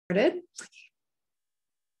started.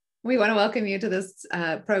 We want to welcome you to this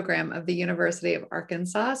program of the University of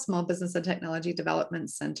Arkansas Small Business and Technology Development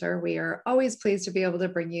Center. We are always pleased to be able to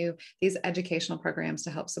bring you these educational programs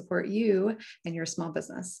to help support you and your small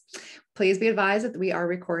business. Please be advised that we are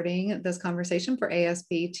recording this conversation for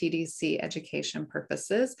ASBTDC education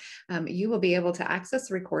purposes. You will be able to access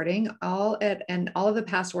the recording all of the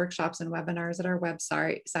past workshops and webinars at our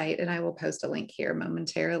website, and I will post a link here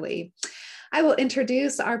momentarily. I will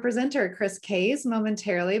introduce our presenter, Chris Kays,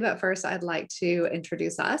 momentarily, but first I'd like to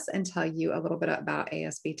introduce us and tell you a little bit about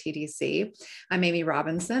ASBTDC. I'm Amy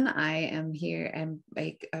Robinson. I am here and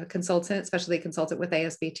a consultant, specialty consultant with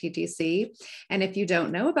ASBTDC. And if you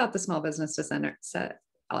don't know about the Small Business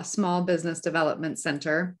Development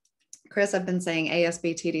Center, Chris, I've been saying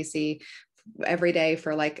ASBTDC every day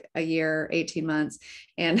for like a year, 18 months.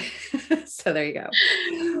 And so there you go.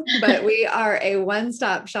 But we are a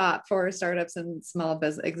one-stop shop for startups and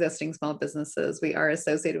existing small businesses. We are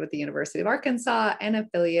associated with the University of Arkansas and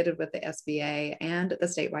affiliated with the SBA and the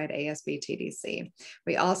statewide ASBTDC.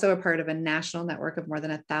 We also are part of a national network of more than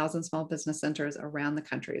 1,000 small business centers around the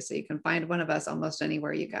country. So you can find one of us almost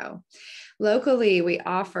anywhere you go. Locally, we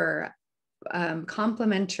offer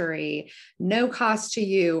complimentary, no cost to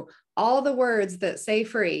you, all the words that say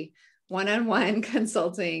free, one-on-one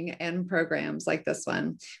consulting and programs like this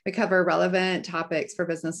one. We cover relevant topics for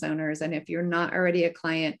business owners. And if you're not already a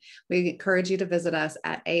client, we encourage you to visit us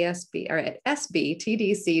at sbtdc.uark.edu.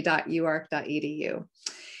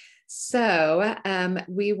 So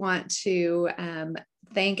we want to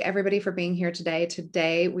thank everybody for being here today.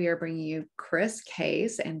 Today, we are bringing you Chris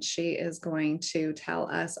Kays, and she is going to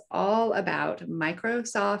tell us all about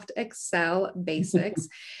Microsoft Excel basics.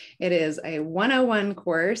 It is a 101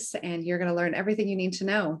 course, and you're going to learn everything you need to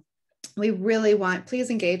know. We really please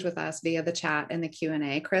engage with us via the chat and the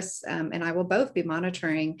Q&A. Chris and I will both be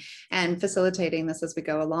monitoring and facilitating this as we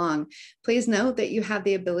go along. Please note that you have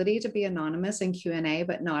the ability to be anonymous in Q&A,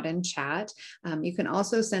 but not in chat. You can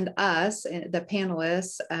also send us, the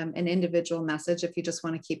panelists, an individual message if you just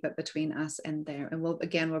want to keep it between us and there. And we'll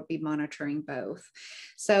be monitoring both.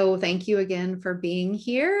 So thank you again for being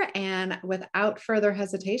here. And without further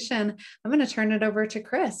hesitation, I'm going to turn it over to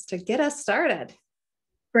Chris to get us started.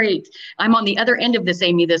 Great. I'm on the other end of this,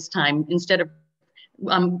 Amy, this time, instead of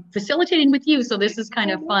facilitating with you. So this is kind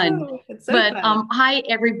of fun. But hi,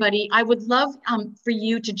 everybody. I would love for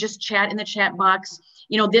you to just chat in the chat box.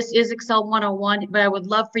 You know, this is Excel 101, but I would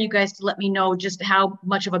love for you guys to let me know just how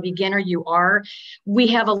much of a beginner you are. We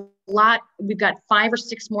have a lot. We've got 5 or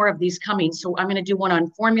 6 more of these coming. So I'm going to do one on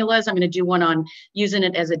formulas. I'm going to do one on using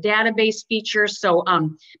it as a database feature. So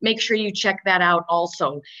make sure you check that out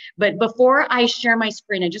also. But before I share my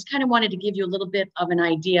screen, I just kind of wanted to give you a little bit of an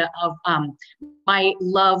idea of my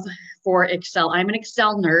love for Excel. I'm an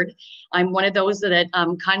Excel nerd. I'm one of those that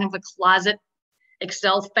kind of a closet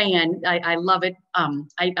Excel fan. I love it.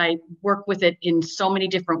 I work with it in so many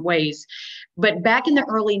different ways. But back in the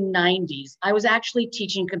early 90s, I was actually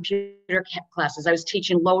teaching computer classes. I was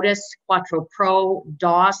teaching Lotus, Quattro Pro,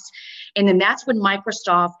 DOS. And then that's when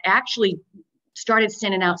Microsoft actually started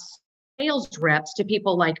sending out sales reps to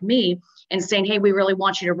people like me and saying, hey, we really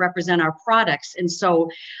want you to represent our products. And so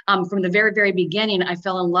from the very, very beginning, I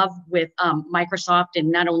fell in love with Microsoft,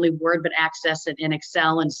 and not only Word, but Access and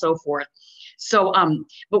Excel and so forth. So,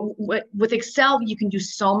 but with Excel, you can do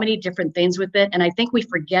so many different things with it. And I think we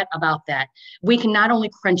forget about that. We can not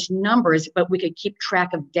only crunch numbers, but we could keep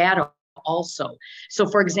track of data also. So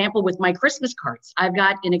for example, with my Christmas cards, I've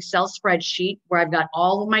got an Excel spreadsheet where I've got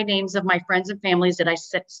all of my names of my friends and families that I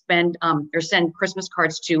send Christmas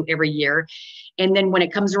cards to every year. And then when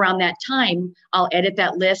it comes around that time, I'll edit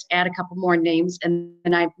that list, add a couple more names, and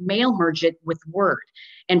then I mail merge it with Word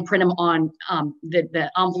and print them on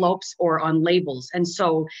the envelopes or on labels. And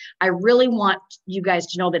so I really want you guys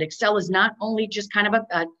to know that Excel is not only just kind of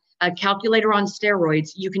a calculator on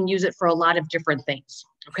steroids. You can use it for a lot of different things.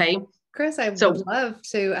 Okay. Chris, I would love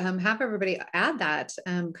to have everybody add that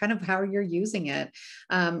kind of how you're using it.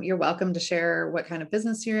 You're welcome to share what kind of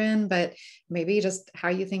business you're in, but maybe just how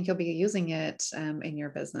you think you'll be using it in your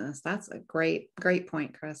business. That's a great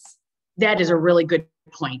point, Chris. That is a really good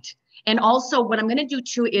point. And also what I'm going to do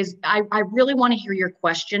too is I really want to hear your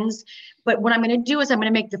questions, but what I'm going to do is I'm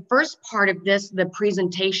going to make the first part of this the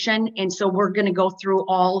presentation. And so we're going to go through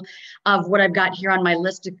all of what I've got here on my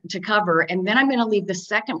list to cover. And then I'm going to leave the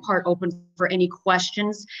second part open for any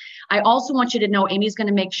questions. I also want you to know Amy's going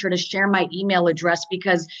to make sure to share my email address,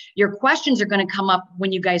 because your questions are going to come up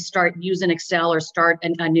when you guys start using Excel or start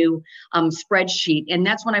a new spreadsheet. And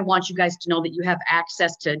that's when I want you guys to know that you have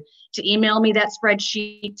access to email me that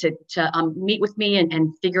spreadsheet, meet with me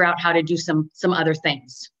and figure out how to do some other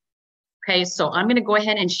things. Okay, so I'm going to go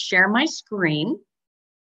ahead and share my screen.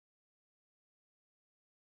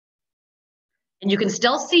 And you can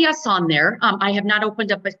still see us on there. I have not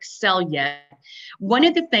opened up Excel yet. One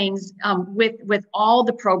of the things with all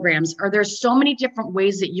the programs there's so many different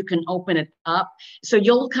ways that you can open it up. So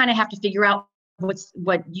you'll kind of have to figure out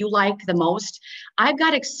what you like the most. I've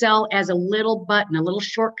got Excel as a little button, a little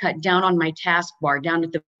shortcut down on my taskbar, down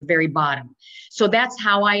at the very bottom. So that's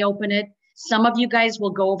how I open it. Some of you guys will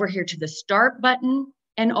go over here to the start button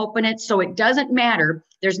and open it. So it doesn't matter.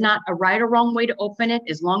 There's not a right or wrong way to open it.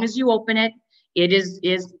 As long as you open it, it is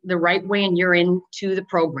the right way and you're into the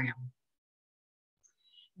program.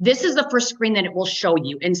 This is the first screen that it will show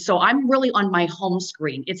you. And so I'm really on my home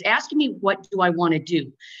screen. It's asking me, what do I want to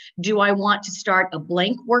do? Do I want to start a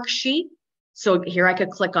blank worksheet? So here I could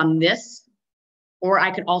click on this, or I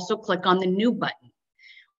could also click on the new button.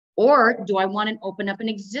 Or do I want to open up an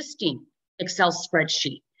existing Excel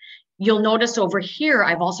spreadsheet? You'll notice over here,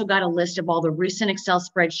 I've also got a list of all the recent Excel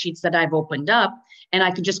spreadsheets that I've opened up, and I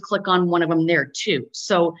could just click on one of them there too.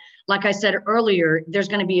 So like I said earlier, there's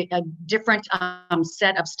going to be a different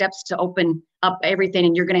set of steps to open up everything,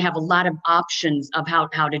 and you're going to have a lot of options of how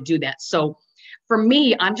to do that. So for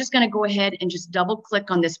me, I'm just going to go ahead and just double click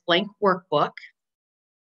on this blank workbook,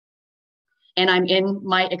 and I'm in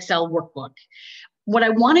my Excel workbook. What I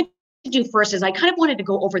wanted to do first is I kind of wanted to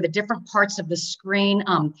go over the different parts of the screen,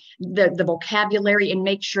 the vocabulary, and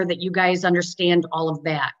make sure that you guys understand all of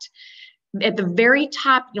that. At the very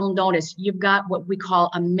top, you'll notice you've got what we call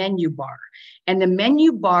a menu bar. And the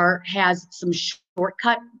menu bar has some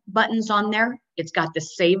shortcut buttons on there. It's got the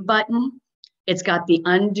save button, it's got the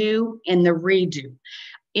undo and the redo.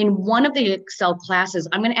 In one of the Excel classes,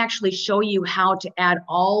 I'm going to actually show you how to add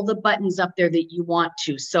all the buttons up there that you want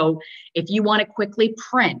to. So if you want to quickly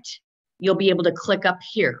print, you'll be able to click up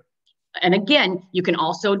here. And again, you can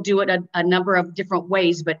also do it a number of different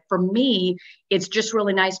ways, but for me, it's just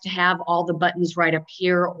really nice to have all the buttons right up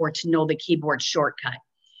here or to know the keyboard shortcut.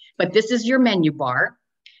 But this is your menu bar.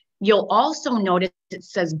 You'll also notice it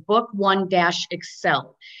says Book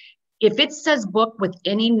 1-Excel. If it says book with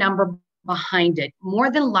any number behind it,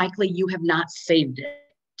 more than likely you have not saved it.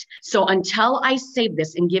 So until I save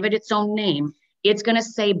this and give it its own name, it's going to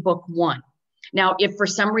say Book 1. Now, if for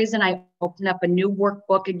some reason I open up a new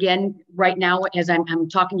workbook again right now, as I'm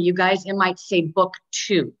talking to you guys, it might say Book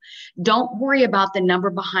 2. Don't worry about the number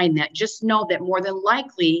behind that. Just know that more than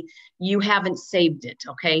likely you haven't saved it,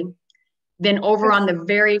 okay? Then over on the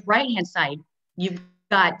very right-hand side, you've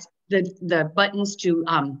got the buttons to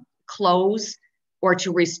close or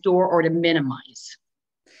to restore or to minimize,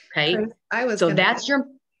 okay? Chris, that's your...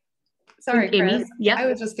 Sorry, Chris. Amy, yeah. I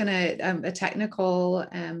was just going to, a technical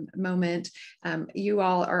moment. You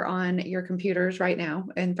all are on your computers right now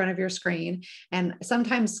in front of your screen. And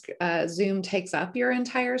sometimes Zoom takes up your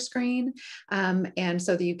entire screen. And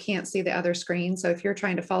so that you can't see the other screen. So if you're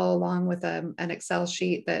trying to follow along with an Excel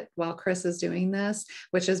sheet that while Chris is doing this,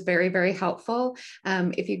 which is very, very helpful,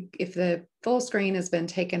 if the full screen has been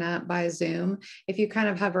taken up by Zoom, if you kind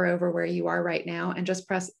of hover over where you are right now and just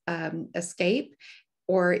press escape,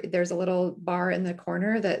 or there's a little bar in the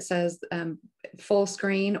corner that says full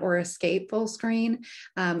screen or escape full screen,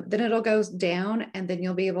 then it'll go down and then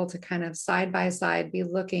you'll be able to kind of side by side be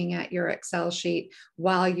looking at your Excel sheet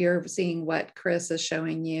while you're seeing what Chris is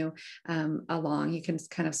showing you along. You can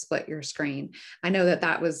kind of split your screen. I know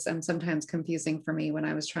that was sometimes confusing for me when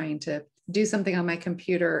I was trying to do something on my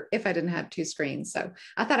computer if I didn't have two screens. So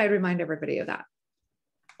I thought I'd remind everybody of that.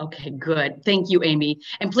 Okay, good. Thank you, Amy.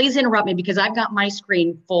 And please interrupt me because I've got my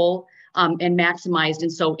screen full and maximized.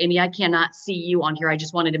 And so, Amy, I cannot see you on here. I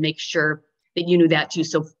just wanted to make sure that you knew that too.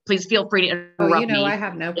 So please feel free to interrupt me. I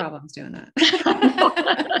have no problems doing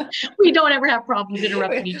that. We don't ever have problems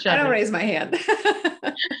interrupting each other. I don't raise my hand.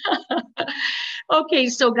 Okay,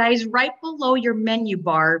 so guys, right below your menu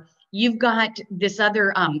bar, you've got this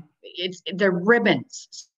other, the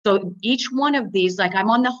ribbons. So each one of these, like I'm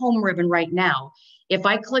on the home ribbon right now. If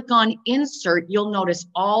I click on insert, you'll notice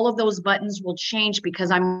all of those buttons will change because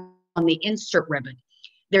I'm on the insert ribbon.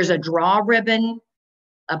 There's a draw ribbon,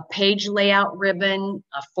 a page layout ribbon,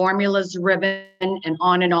 a formulas ribbon, and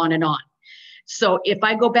on and on and on. So if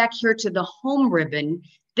I go back here to the home ribbon,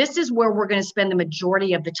 this is where we're going to spend the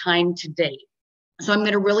majority of the time today. So I'm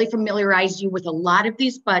going to really familiarize you with a lot of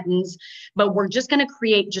these buttons, but we're just going to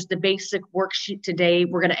create just a basic worksheet today.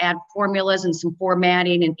 We're going to add formulas and some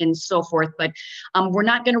formatting and so forth, but we're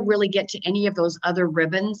not going to really get to any of those other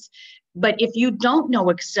ribbons. But if you don't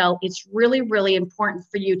know Excel, it's really, really important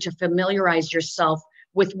for you to familiarize yourself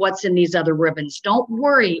with what's in these other ribbons. Don't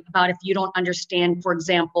worry about if you don't understand, for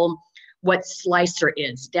example, what slicer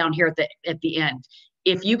is down here at the end.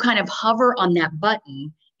 If you kind of hover on that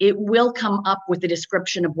button, it will come up with the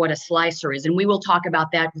description of what a slicer is. And we will talk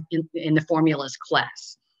about that in the formulas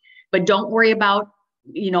class. But don't worry about,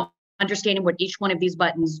 understanding what each one of these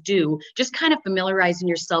buttons do. Just kind of familiarizing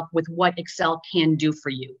yourself with what Excel can do for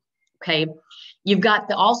you, okay? You've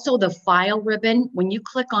got also the file ribbon. When you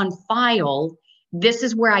click on file, this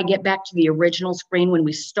is where I get back to the original screen when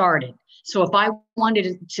we started. So if I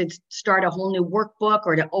wanted to start a whole new workbook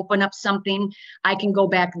or to open up something, I can go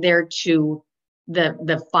back there to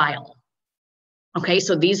the file. Okay,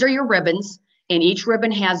 so these are your ribbons, and each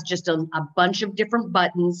ribbon has just a bunch of different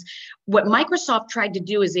buttons. What Microsoft tried to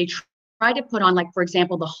do is they tried to put on, like, for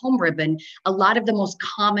example, the home ribbon, a lot of the most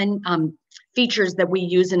common features that we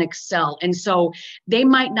use in Excel. And so they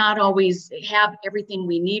might not always have everything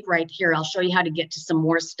we need right here. I'll show you how to get to some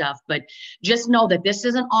more stuff, but just know that this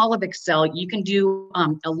isn't all of Excel. You can do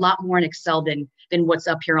a lot more in Excel than what's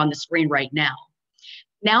up here on the screen right now.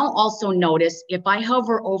 Now also notice if I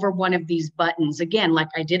hover over one of these buttons, again, like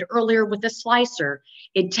I did earlier with the slicer,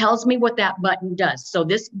 it tells me what that button does. So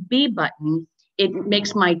this B button, it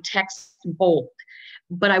makes my text bold.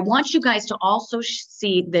 But I want you guys to also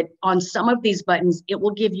see that on some of these buttons, it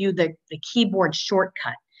will give you the keyboard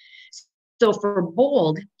shortcut. So for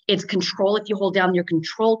bold, it's control. If you hold down your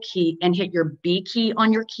control key and hit your B key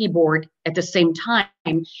on your keyboard at the same time,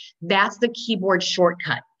 that's the keyboard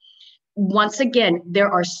shortcut. Once again,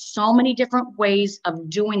 there are so many different ways of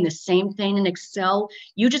doing the same thing in Excel.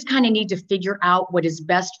 You just kind of need to figure out what is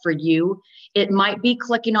best for you. It might be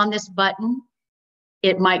clicking on this button.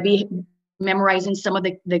 It might be memorizing some of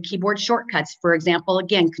the keyboard shortcuts. For example,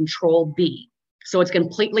 again, Control B. So it's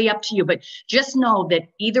completely up to you, but just know that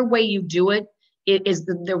either way you do it, it is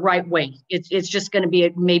the right way. It's just going to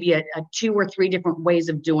be maybe a 2 or 3 different ways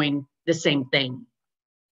of doing the same thing.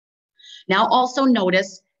 Now also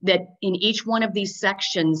notice that in each one of these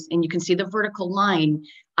sections, and you can see the vertical line,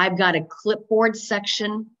 I've got a clipboard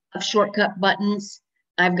section of shortcut buttons.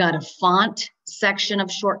 I've got a font section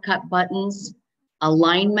of shortcut buttons,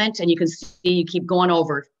 alignment, and you can see you keep going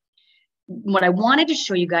over. What I wanted to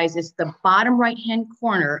show you guys is the bottom right-hand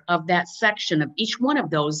corner of that section of each one of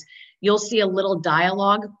those, you'll see a little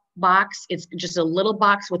dialog box. It's just a little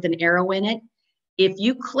box with an arrow in it. If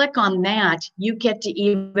you click on that, you get to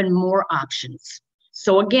even more options.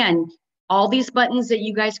 So again, all these buttons that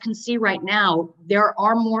you guys can see right now, there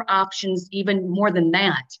are more options, even more than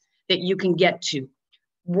that you can get to.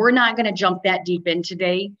 We're not going to jump that deep in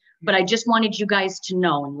today, but I just wanted you guys to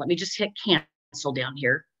know, and let me just hit cancel down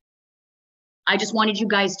here. I just wanted you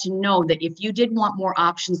guys to know that if you did want more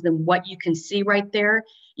options than what you can see right there,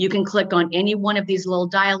 you can click on any one of these little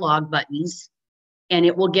dialog buttons and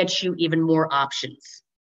it will get you even more options.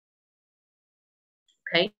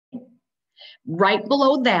 Okay. Right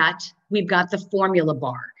below that, we've got the formula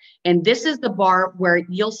bar. And this is the bar where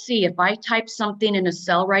you'll see if I type something in a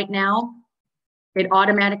cell right now, it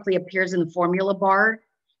automatically appears in the formula bar.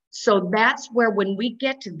 So that's where, when we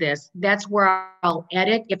get to this, that's where I'll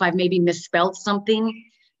edit. If I've maybe misspelled something,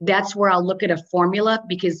 that's where I'll look at a formula,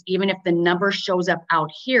 because even if the number shows up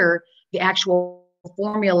out here, the actual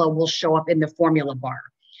formula will show up in the formula bar.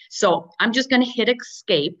 So I'm just going to hit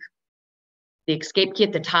escape, the escape key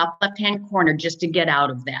at the top left-hand corner, just to get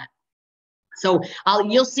out of that. So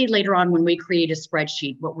you'll see later on when we create a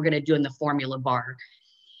spreadsheet what we're going to do in the formula bar.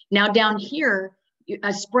 Now down here, a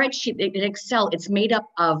spreadsheet in Excel, it's made up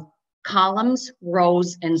of columns,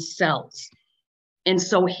 rows, and cells. And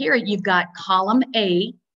so here you've got column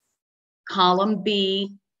A, column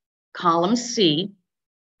B, column C,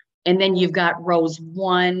 and then you've got rows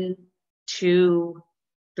 1, 2,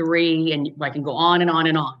 3, and I can go on and on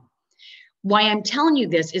and on. Why I'm telling you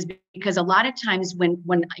this is because a lot of times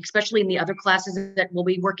when especially in the other classes that we'll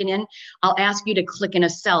be working in, I'll ask you to click in a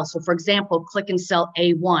cell. So for example, click in cell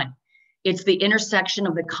A1. It's the intersection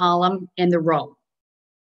of the column and the row.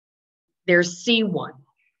 There's C1.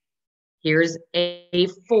 Here's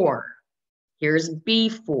A4. Here's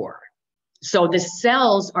B4. So the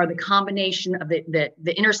cells are the combination of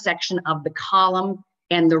the intersection of the column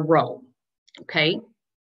and the row. Okay.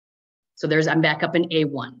 So I'm back up in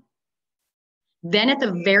A1. Then at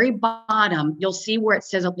the very bottom, you'll see where it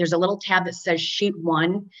says, there's a little tab that says sheet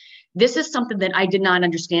 1. This is something that I did not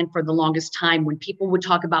understand for the longest time when people would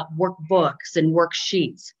talk about workbooks and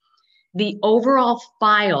worksheets. The overall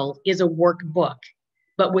file is a workbook,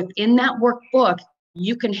 but within that workbook,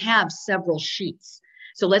 you can have several sheets.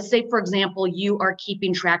 So let's say, for example, you are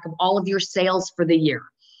keeping track of all of your sales for the year.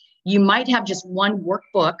 You might have just one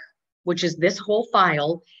workbook which is this whole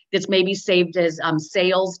file that's maybe saved as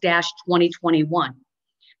sales-2021.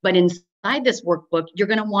 But inside this workbook, you're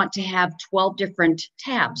going to want to have 12 different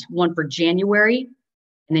tabs, one for January,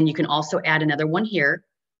 and then you can also add another one here,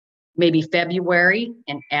 maybe February,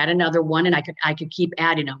 and add another one, and I could keep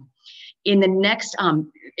adding them. In the next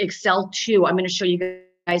Excel 2, I'm going to show you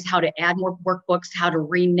guys how to add more workbooks, how to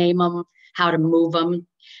rename them, how to move them.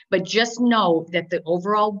 But just know that the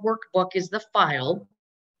overall workbook is the file,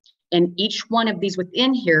 and each one of these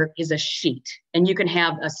within here is a sheet, and you can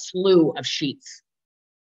have a slew of sheets.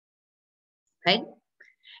 Okay.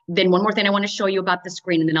 Then one more thing I want to show you about the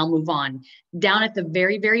screen, and then I'll move on. Down at the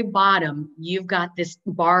very, very bottom, you've got this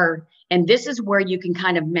bar, and this is where you can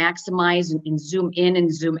kind of maximize and zoom in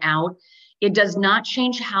and zoom out. It does not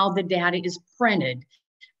change how the data is printed,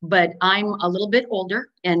 but I'm a little bit older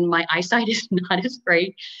and my eyesight is not as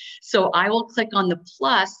great. So I will click on the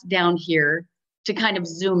plus down here to kind of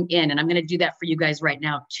zoom in, and I'm going to do that for you guys right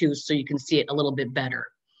now too, so you can see it a little bit better.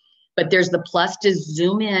 But there's the plus to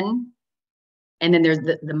zoom in, and then there's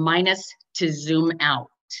the minus to zoom out.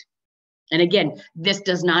 And again, this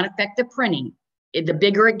does not affect the printing. The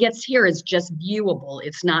bigger it gets here is just viewable.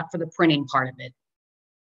 It's not for the printing part of it.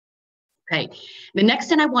 Okay, the next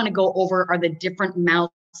thing I want to go over are the different mouse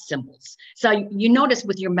symbols. So you notice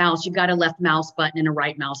with your mouse, you've got a left mouse button and a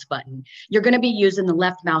right mouse button. You're going to be using the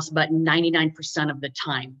left mouse button 99% of the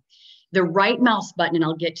time. The right mouse button, and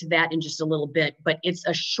I'll get to that in just a little bit, but it's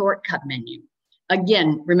a shortcut menu.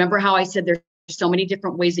 Again, remember how I said there's so many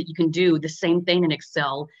different ways that you can do the same thing in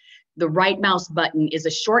Excel. The right mouse button is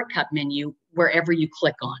a shortcut menu wherever you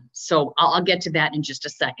click on. So I'll get to that in just a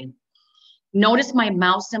second. Notice my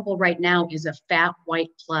mouse symbol right now is a fat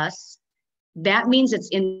white plus. That means it's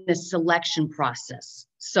in the selection process.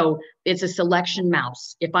 So it's a selection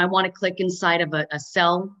mouse. If I want to click inside of a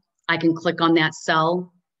cell, I can click on that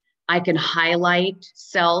cell. I can highlight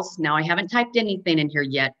cells. Now I haven't typed anything in here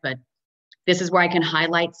yet, but this is where I can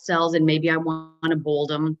highlight cells and maybe I want to bold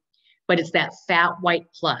them, but it's that fat white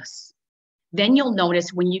plus. Then you'll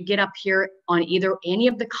notice when you get up here on either any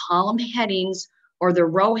of the column headings or the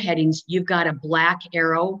row headings, you've got a black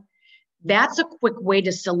arrow. That's a quick way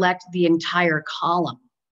to select the entire column.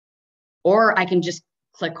 Or I can just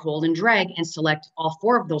click, hold, and drag and select all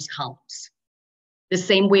 4 of those columns. The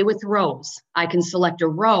same way with rows. I can select a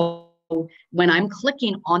row when I'm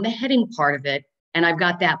clicking on the heading part of it, and I've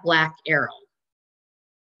got that black arrow.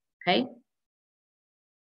 Okay?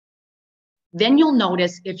 Then you'll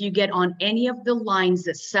notice if you get on any of the lines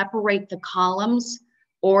that separate the columns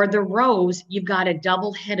or the rows, you've got a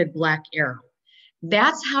double-headed black arrow.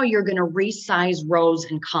 That's how you're going to resize rows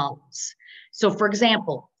and columns. So for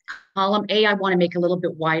example, column A, I want to make a little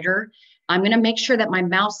bit wider. I'm going to make sure that my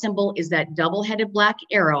mouse symbol is that double-headed black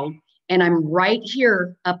arrow, and I'm right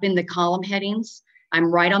here up in the column headings.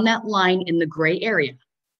 I'm right on that line in the gray area.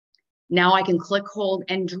 Now I can click, hold,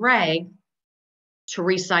 and drag to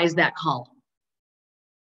resize that column.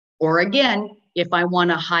 Or again, if I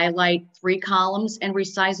want to highlight 3 columns and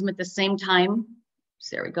resize them at the same time,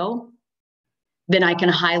 so there we go. Then I can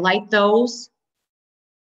highlight those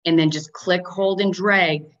and then just click, hold, and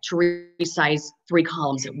drag to resize 3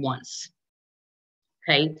 columns at once.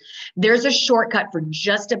 Okay, there's a shortcut for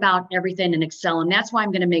just about everything in Excel, and that's why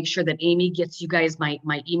I'm going to make sure that Amy gets you guys my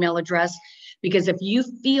email address, because if you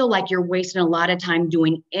feel like you're wasting a lot of time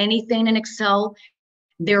doing anything in Excel,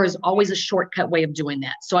 there is always a shortcut way of doing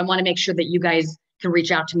that. So I want to make sure that you guys can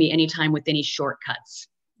reach out to me anytime with any shortcuts.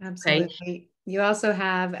 Absolutely. Okay? You also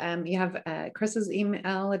have Chris's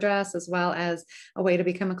email address, as well as a way to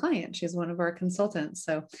become a client. She's one of our consultants.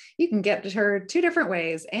 So you can get to her 2 different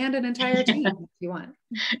ways and an entire team if you want.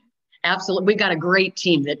 Absolutely. We've got a great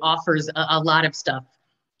team that offers a lot of stuff.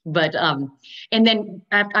 But, and then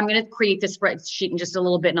I'm going to create this spreadsheet in just a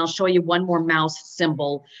little bit, and I'll show you one more mouse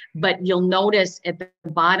symbol. But you'll notice at the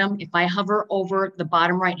bottom, if I hover over the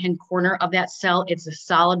bottom right-hand corner of that cell, it's a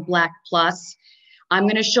solid black plus. I'm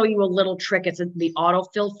going to show you a little trick. It's the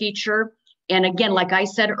autofill feature. And again, like I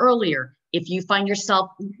said earlier, if you find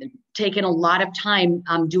yourself taking a lot of time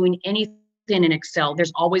doing anything in Excel,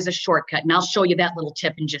 there's always a shortcut. And I'll show you that little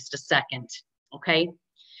tip in just a second. Okay.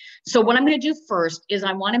 So what I'm going to do first is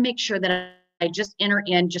I want to make sure that I just enter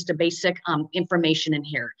in just a basic information in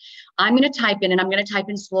here. I'm going to type in, and I'm going to type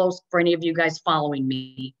in slow for any of you guys following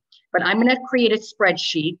me, but I'm going to create a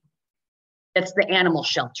spreadsheet that's the animal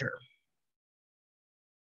shelter.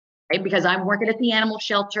 Okay? Because I'm working at the animal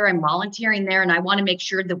shelter, I'm volunteering there, and I want to make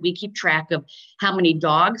sure that we keep track of how many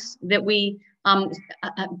dogs that we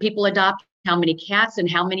people adopt, how many cats, and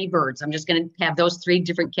how many birds. I'm just going to have those 3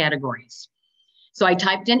 different categories. So I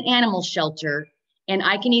typed in animal shelter, And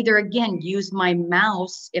I can either, again, use my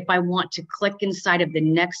mouse if I want to click inside of the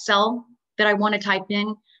next cell that I want to type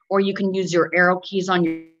in, or you can use your arrow keys on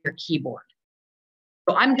your keyboard.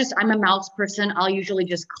 So I'm a mouse person. I'll usually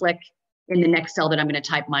just click in the next cell that I'm going to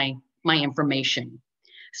type my information.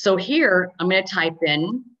 So here I'm going to type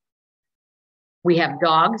in, we have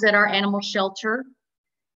dogs at our animal shelter.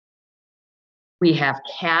 We have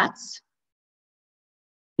cats,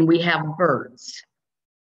 and we have birds.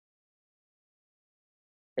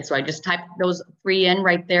 So I just typed those 3 in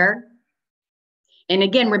right there. And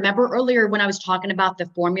again, remember earlier when I was talking about the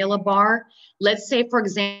formula bar, let's say, for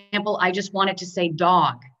example, I just wanted to say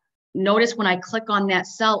dog. Notice when I click on that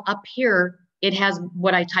cell up here, it has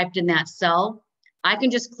what I typed in that cell. I can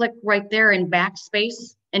just click right there in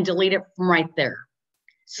backspace and delete it from right there.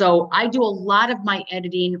 So I do a lot of my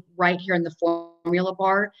editing right here in the formula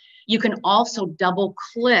bar. You can also double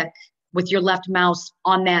click with your left mouse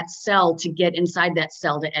on that cell to get inside that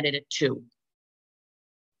cell to edit it too.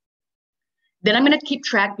 Then I'm going to keep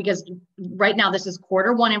track because right now this is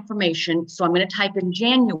Q1 information. So I'm going to type in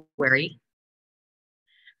January.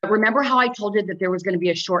 But remember how I told you that there was going to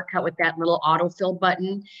be a shortcut with that little autofill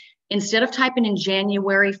button? Instead of typing in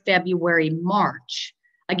January, February, March,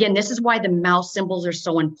 again, this is why the mouse symbols are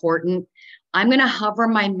so important. I'm going to hover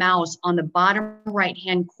my mouse on the bottom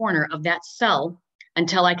right-hand corner of that cell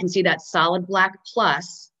until I can see that solid black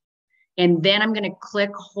plus. And then I'm going to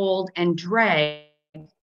click, hold, and drag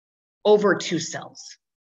over 2 cells.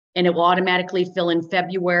 And it will automatically fill in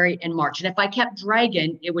February and March. And if I kept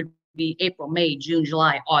dragging, it would be April, May, June,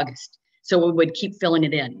 July, August. So it would keep filling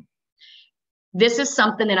it in. This is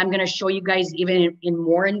something that I'm going to show you guys even in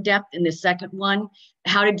more in depth in the second one,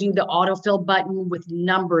 how to do the autofill button with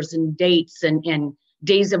numbers and dates and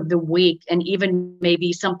days of the week, and even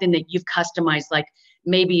maybe something that you've customized, like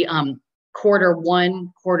maybe Q1,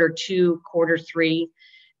 Q2, Q3.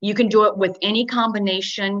 You can do it with any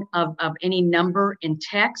combination of any number and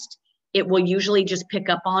text. It will usually just pick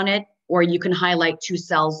up on it, or you can highlight 2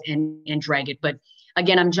 cells and drag it. But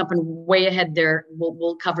again, I'm jumping way ahead there.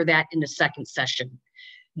 We'll cover that in the second session.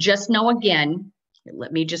 Just know again,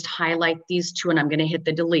 let me just highlight these 2 and I'm going to hit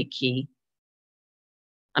the delete key.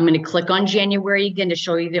 I'm going to click on January again to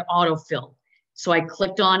show you the autofill. So I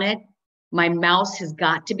clicked on it. My mouse has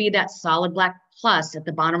got to be that solid black plus at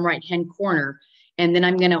the bottom right-hand corner. And then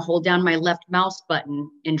I'm going to hold down my left mouse button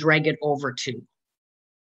and drag it over to.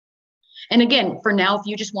 And again, for now, if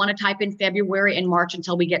you just want to type in February and March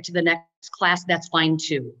until we get to the next class, that's fine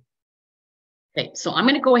too. Okay, so I'm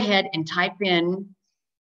going to go ahead and type in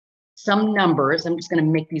some numbers. I'm just going to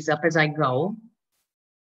make these up as I go.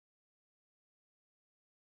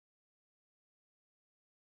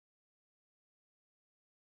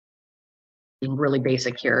 Being really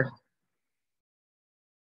basic here.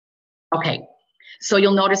 Okay. So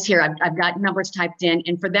you'll notice here, I've got numbers typed in,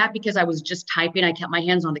 and for that, because I was just typing, I kept my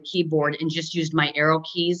hands on the keyboard and just used my arrow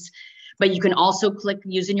keys. But you can also click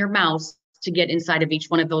using your mouse to get inside of each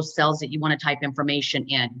one of those cells that you want to type information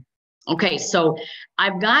in. Okay, so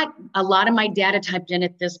I've got a lot of my data typed in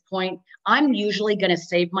at this point. I'm usually going to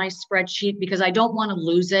save my spreadsheet because I don't want to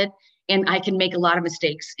lose it, and I can make a lot of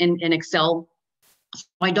mistakes in Excel.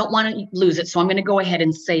 I don't want to lose it, so I'm going to go ahead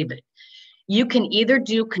and save it. You can either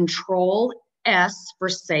do Control S for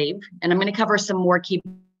save, and I'm going to cover some more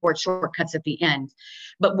keyboard shortcuts at the end.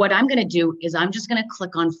 But what I'm going to do is I'm just going to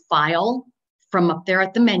click on File from up there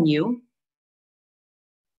at the menu,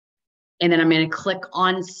 and then I'm going to click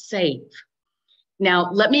on Save.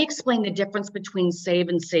 Now, let me explain the difference between save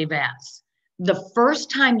and save as. The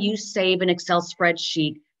first time you save an Excel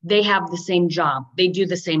spreadsheet, they have the same job. They do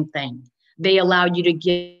the same thing. They allow you to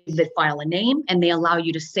give the file a name, and they allow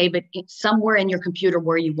you to save it somewhere in your computer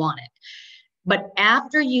where you want it. But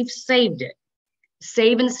after you've saved it,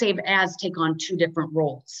 save and save as take on 2 different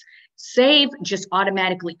roles. Save just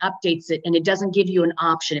automatically updates it, and it doesn't give you an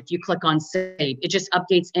option. If you click on save, it just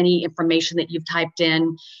updates any information that you've typed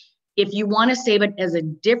in. If you want to save it as a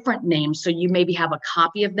different name, so you maybe have a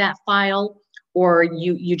copy of that file, or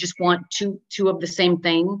you just want two of the same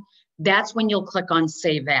thing, that's when you'll click on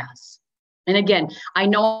save as. And again, I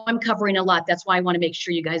know I'm covering a lot. That's why I want to make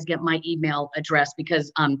sure you guys get my email address,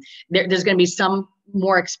 because there's going to be some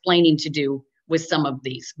more explaining to do with some of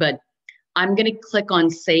these. But I'm going to click on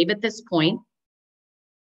save at this point.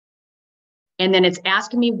 And then it's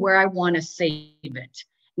asking me where I want to save it.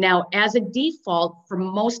 Now, as a default, for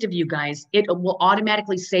most of you guys, it will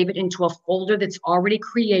automatically save it into a folder that's already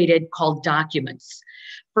created called Documents.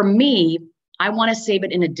 For me, I want to save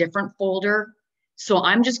it in a different folder. So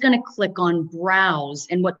I'm just going to click on Browse,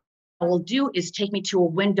 and what I will do is take me to a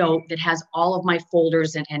window that has all of my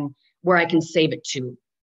folders and where I can save it to.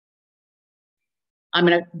 I'm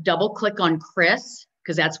going to double click on Chris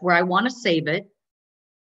because that's where I want to save it.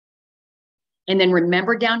 And then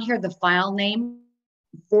remember down here, the file name,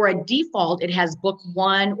 for a default, it has book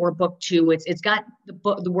 1 or book 2. It's got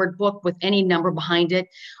the word book with any number behind it.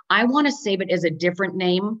 I want to save it as a different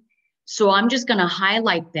name. So I'm just going to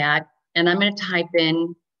highlight that and I'm going to type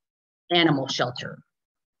in animal shelter.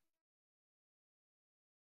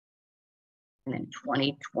 And then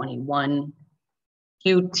 2021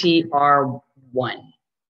 QTR1.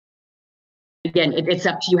 Again, it's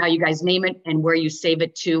up to you how you guys name it and where you save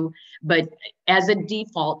it to, but as a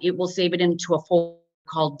default, it will save it into a folder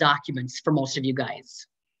called documents for most of you guys.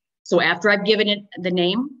 So after I've given it the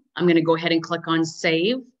name, I'm going to go ahead and click on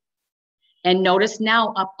save. And notice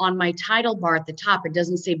now up on my title bar at the top, it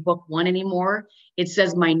doesn't say book 1 anymore. It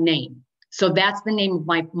says my name. So that's the name of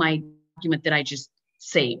my document that I just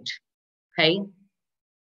saved. Okay.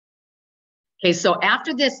 Okay, so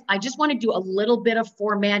after this, I just want to do a little bit of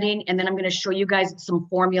formatting, and then I'm going to show you guys some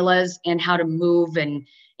formulas and how to move and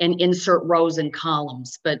insert rows and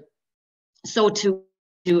columns. But so to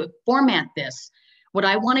format this, what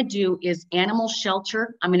I want to do is animal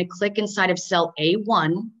shelter. I'm going to click inside of cell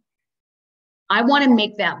A1. I want to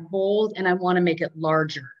make that bold and I want to make it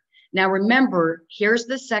larger. Now remember, here's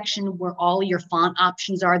the section where all your font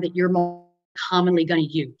options are that you're more commonly going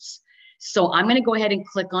to use. So I'm going to go ahead and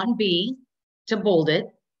click on B to bold it.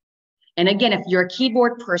 And again, if you're a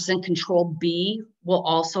keyboard person, Control B will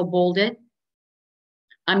also bold it.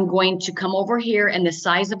 I'm going to come over here and the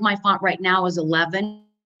size of my font right now is 11.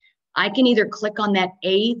 I can either click on that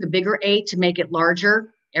A, the bigger A, to make it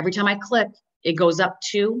larger. Every time I click, it goes up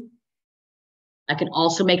 2. I can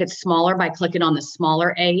also make it smaller by clicking on the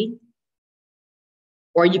smaller A.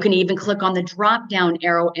 Or you can even click on the drop down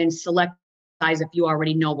arrow and select size if you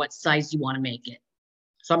already know what size you want to make it.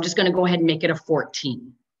 So I'm just going to go ahead and make it a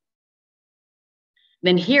 14.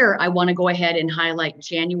 Then here, I want to go ahead and highlight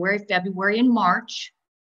January, February, and March.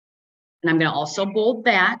 And I'm going to also bold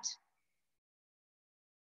that.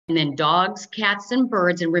 And then dogs, cats, and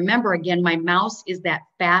birds. And remember, again, my mouse is that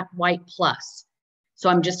fat white plus. So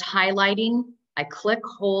I'm just highlighting. I click,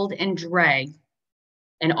 hold, and drag.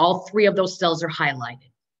 And all 3 of those cells are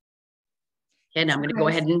highlighted. And I'm going to go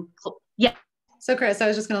ahead and, yeah. So Chris, I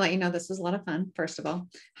was just going to let you know this is a lot of fun, first of all,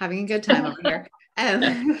 having a good time over here. But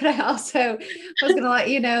I also was going to let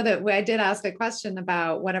you know that I did ask a question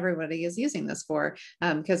about what everybody is using this for,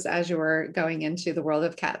 because as you were going into the world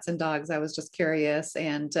of cats and dogs, I was just curious,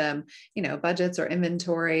 and budgets or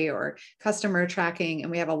inventory or customer tracking,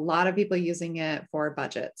 and we have a lot of people using it for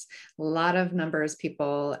budgets, a lot of numbers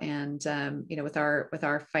people, and with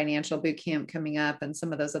our financial boot camp coming up and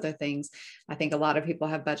some of those other things, I think a lot of people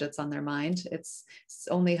have budgets on their mind. It's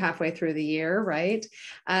only halfway through the year, right?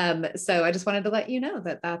 So I just wanted to let you know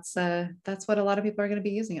that that's what a lot of people are going to be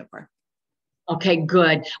using it for. Okay,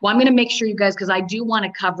 good. Well, I'm going to make sure you guys, because I do want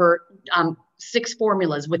to cover 6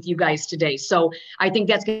 formulas with you guys today. So I think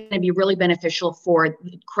that's going to be really beneficial for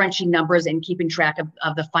crunching numbers and keeping track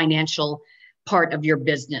of the financial part of your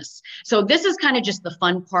business. So this is kind of just the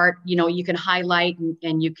fun part. You can highlight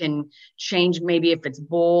and you can change maybe if it's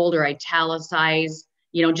bold or italicized,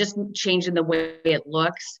 just changing the way it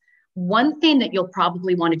looks. One thing that you'll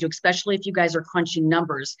probably want to do, especially if you guys are crunching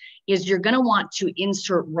numbers, is you're going to want to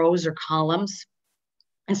insert rows or columns.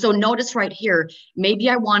 And so notice right here, maybe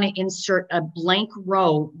I want to insert a blank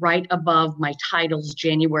row right above my titles,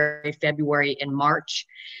 January, February, and March.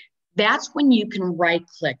 That's when you can right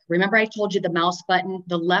click. Remember I told you the mouse button,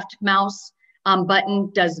 the left mouse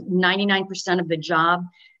button does 99% of the job.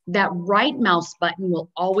 That right mouse button will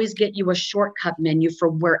always get you a shortcut menu for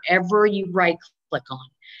wherever you right click on.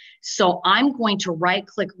 So I'm going to right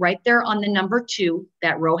click right there on the number 2,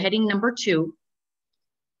 that row heading number 2.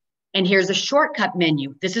 And here's a shortcut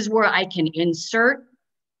menu. This is where I can insert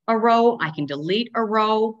a row. I can delete a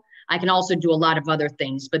row. I can also do a lot of other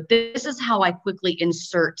things, but this is how I quickly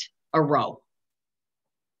insert a row.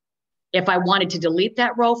 If I wanted to delete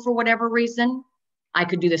that row for whatever reason, I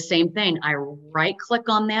could do the same thing. I right click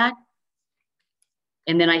on that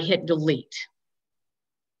and then I hit delete.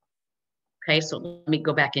 Okay, so let me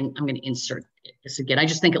go back and I'm going to insert this again. I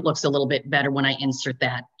just think it looks a little bit better when I insert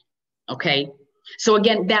that. Okay, so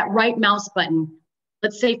again, that right mouse button,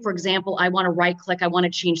 let's say, for example, I want to right click, I want to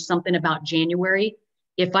change something about January.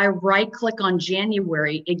 If I right click on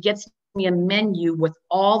January, it gets me a menu with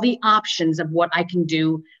all the options of what I can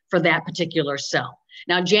do for that particular cell.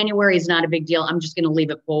 Now, January is not a big deal. I'm just going to leave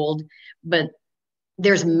it bold, but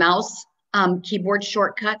there's mouse keyboard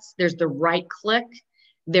shortcuts. There's the right click.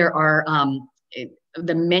 There are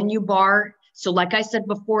the menu bar. So like I said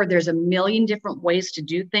before, there's a million different ways to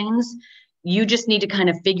do things. You just need to kind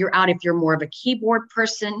of figure out if you're more of a keyboard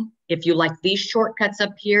person, if you like these shortcuts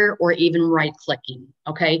up here, or even right clicking.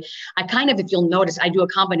 Okay. I kind of, if you'll notice, I do a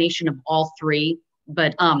combination of all three,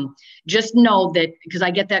 but just know that, because I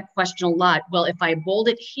get that question a lot. Well, if I bold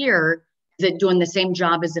it here, is it doing the same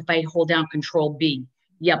job as if I hold down Control B?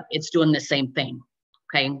 Yep, it's doing the same thing.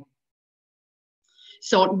 Okay.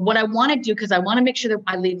 So what I want to do, because I want to make sure that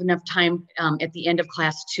I leave enough time at the end of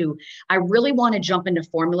class too, I really want to jump into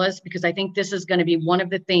formulas, because I think this is going to be one of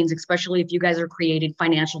the things, especially if you guys are creating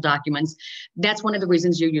financial documents. That's one of the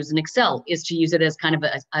reasons you're using Excel, is to use it as kind of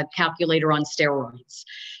a calculator on steroids.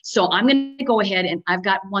 So I'm going to go ahead, and I've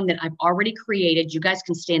got one that I've already created. You guys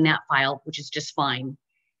can stay in that file, which is just fine.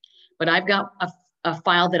 But I've got a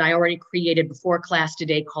file that I already created before class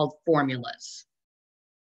today called formulas.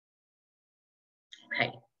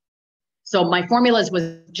 Okay, so my formulas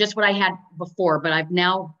was just what I had before, but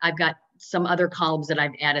I've got some other columns that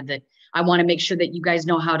I've added that I want to make sure that you guys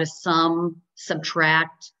know how to sum,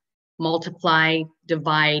 subtract, multiply,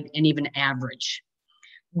 divide, and even average.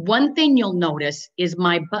 One thing you'll notice is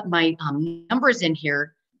my numbers in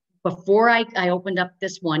here. Before I opened up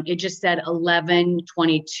this one, it just said 11,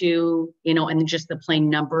 22, you know, and just the plain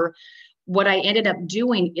number. What I ended up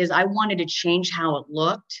doing is I wanted to change how it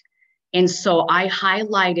looked. And so I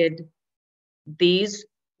highlighted these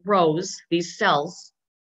rows, these cells,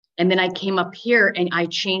 and then I came up here and I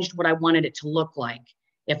changed what I wanted it to look like.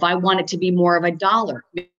 If I want it to be more of a dollar,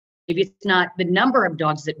 maybe it's not the number of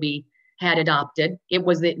dogs that we had adopted, it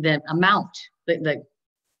was the amount, the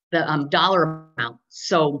dollar amount.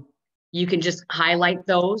 So you can just highlight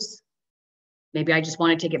those. Maybe I just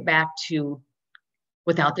want to take it back to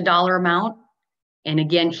without the dollar amount. And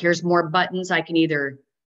again, here's more buttons. I can either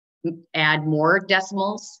add more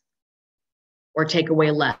decimals or take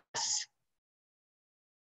away less.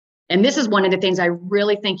 And this is one of the things I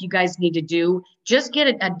really think you guys need to do. Just get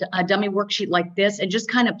a dummy worksheet like this and just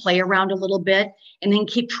kind of play around a little bit, and then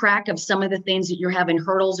keep track of some of the things that you're having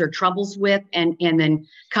hurdles or troubles with, and then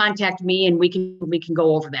contact me and we can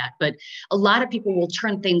go over that. But a lot of people will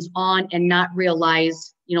turn things on and not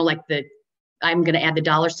realize, you know, like I'm going to add the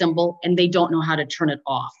dollar symbol, and they don't know how to turn it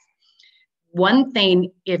off. One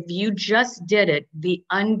thing, if you just did it, the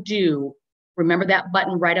undo, remember that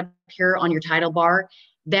button right up here on your title bar?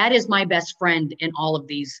 That is my best friend in all of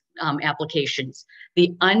these applications.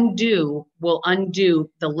 The undo will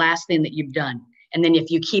undo the last thing that you've done. And then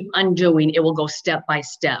if you keep undoing, it will go step by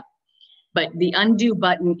step. But the undo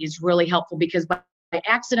button is really helpful, because by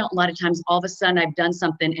accident, a lot of times, all of a sudden I've done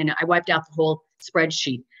something and I wiped out the whole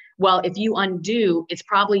spreadsheet. Well, if you undo, it's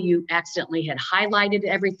probably you accidentally had highlighted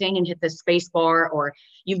everything and hit the space bar, or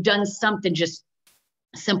you've done something just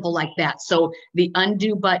simple like that. So the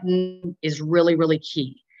undo button is really, really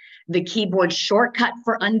key. The keyboard shortcut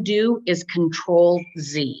for undo is Control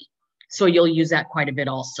Z. So you'll use that quite a bit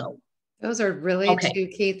also. Those are really two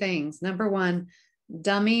key things. Number one,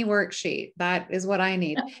 dummy worksheet. That is what I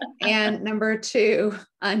need. And number two,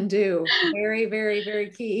 undo. Very, very,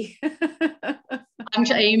 very key.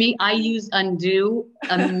 Amy, I use undo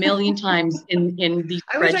a million times in these spreadsheets.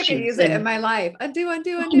 I wish I could use it in my life. Undo,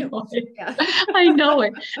 undo, undo. Yeah. I know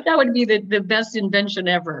it. That would be the best invention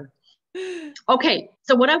ever. Okay,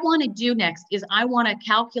 so what I want to do next is I want to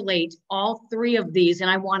calculate all three of these, and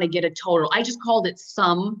I want to get a total. I just called it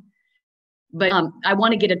sum, but I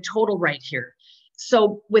want to get a total right here.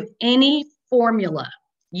 So with any formula,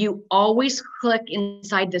 you always click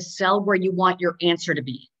inside the cell where you want your answer to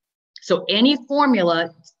be. So any formula,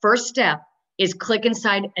 first step is click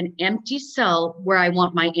inside an empty cell where I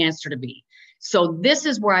want my answer to be. So this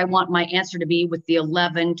is where I want my answer to be with the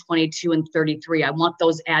 11, 22, and 33. I want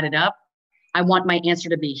those added up. I want my answer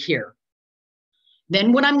to be here.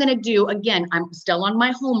 Then what I'm going to do, again, I'm still on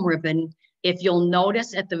my home ribbon. If you'll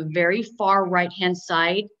notice at the very far right-hand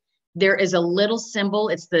side, there is a little symbol.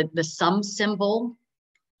 It's the sum symbol.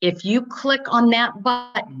 If you click on that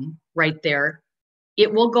button right there,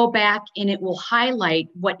 it will go back and it will highlight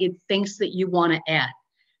what it thinks that you want to add.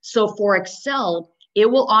 So for Excel, it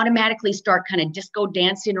will automatically start kind of disco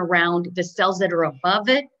dancing around the cells that are above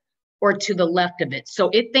it or to the left of it. So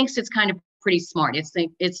it thinks it's kind of pretty smart.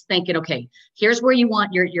 It's thinking, okay, here's where you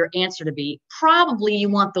want your answer to be. Probably you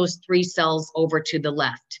want those three cells over to the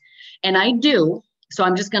left. And I do. So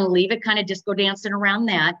I'm just going to leave it kind of disco dancing around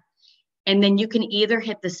that. And then you can either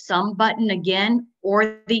hit the sum button again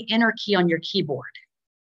or the enter key on your keyboard.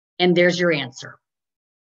 And there's your answer.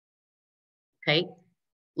 Okay,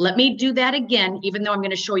 let me do that again, even though I'm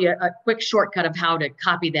going to show you a quick shortcut of how to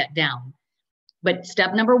copy that down. But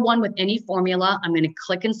step number one with any formula, I'm going to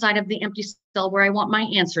click inside of the empty cell where I want my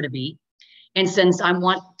answer to be. And since I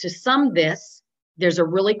want to sum this, there's a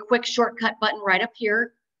really quick shortcut button right up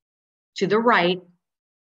here to the right.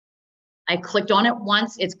 I clicked on it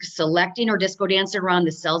once. It's selecting or disco dancing around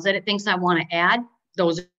the cells that it thinks I want to add.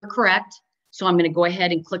 Those are correct. So I'm going to go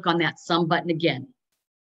ahead and click on that sum button again.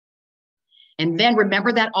 And then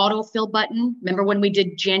remember that autofill button? Remember when we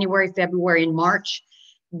did January, February, and March?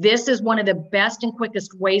 This is one of the best and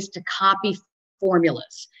quickest ways to copy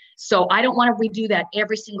formulas. So I don't want to redo that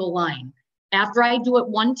every single line. After I do it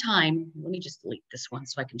one time, let me just delete this one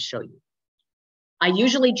so I can show you. I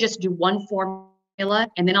usually just do one formula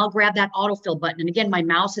and then I'll grab that autofill button. And again, my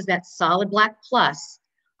mouse is that solid black plus.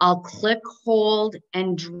 I'll click, hold,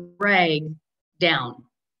 and drag down.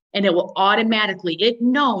 And it will automatically, it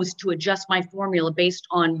knows to adjust my formula based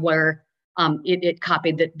on where it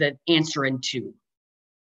copied the answer into.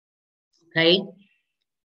 Okay,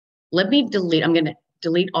 let me delete, I'm gonna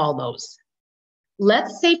delete all those.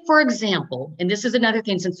 Let's say, for example, and this is another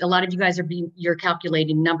thing, since a lot of you guys you're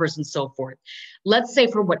calculating numbers and so forth. Let's say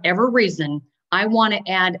for whatever reason, I want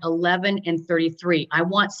to add 11 and 33. I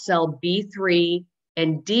want cell B3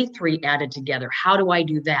 and D3 added together. How do I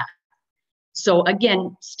do that? So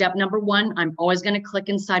again, step number one, I'm always going to click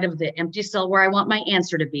inside of the empty cell where I want my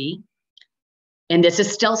answer to be. And this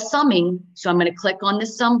is still summing, so I'm going to click on the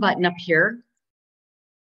sum button up here.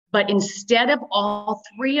 But instead of all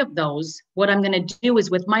three of those, what I'm going to do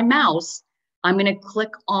is with my mouse, I'm going to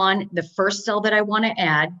click on the first cell that I want to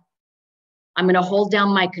add. I'm going to hold down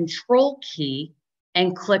my control key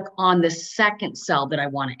and click on the second cell that I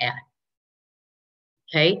want to add.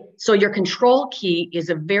 Okay, so your control key is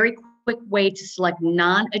a very quick way to select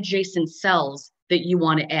non-adjacent cells that you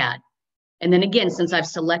want to add. And then again, since I've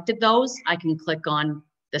selected those, I can click on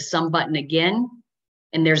the sum button again,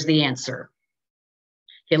 and there's the answer.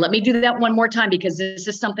 Okay, let me do that one more time because this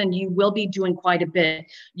is something you will be doing quite a bit.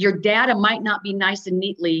 Your data might not be nice and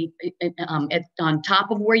neatly on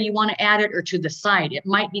top of where you want to add it or to the side. It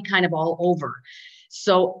might be kind of all over.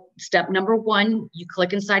 So step number one, you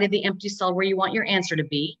click inside of the empty cell where you want your answer to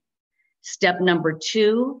be. Step number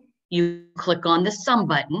two, you click on the sum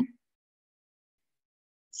button.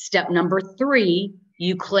 Step number three,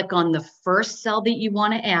 you click on the first cell that you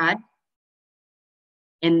want to add.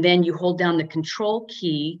 And then you hold down the control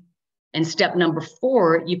key. And step number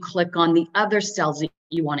four, you click on the other cells that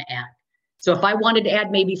you want to add. So if I wanted to add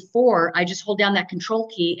maybe 4, I just hold down that control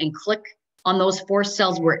key and click on those 4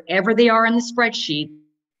 cells wherever they are in the spreadsheet.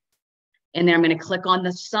 And then I'm going to click on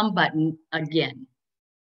the sum button again.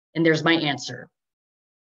 And there's my answer.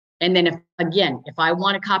 And then if I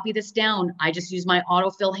want to copy this down, I just use my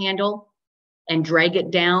autofill handle and drag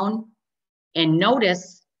it down. And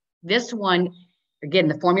notice this one, again,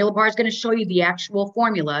 the formula bar is going to show you the actual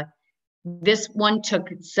formula. This one took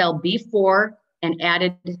cell B4 and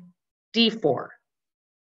added D4.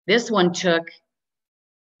 This one took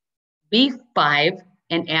B5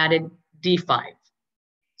 and added D5.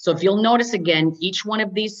 So if you'll notice again, each one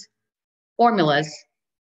of these formulas,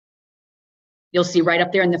 you'll see right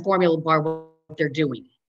up there in the formula bar what they're doing.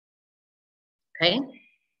 Okay.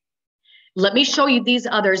 Let me show you these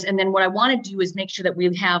others. And then what I want to do is make sure that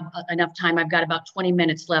we have enough time. I've got about 20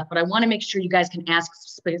 minutes left, but I want to make sure you guys can ask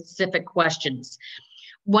specific questions.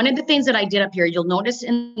 One of the things that I did up here, you'll notice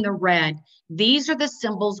in the red, these are the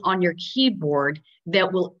symbols on your keyboard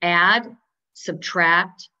that will add,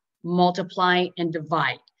 subtract, multiply, and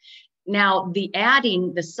divide. Now, the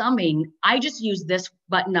adding, the summing, I just use this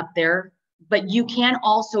button up there, but you can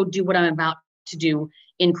also do what I'm about to do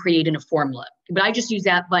in creating a formula. But I just use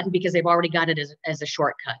that button because they've already got it as a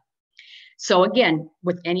shortcut. So again,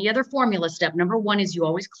 with any other formula, step number one is you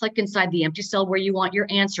always click inside the empty cell where you want your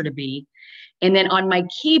answer to be. And then on my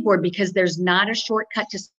keyboard, because there's not a shortcut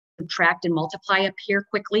to subtract and multiply up here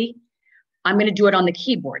quickly, I'm going to do it on the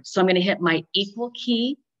keyboard. So I'm going to hit my equal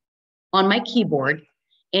key on my keyboard.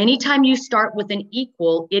 Anytime you start with an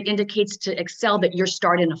equal, it indicates to Excel that you're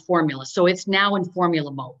starting a formula. So it's now in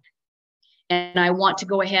formula mode. And I want to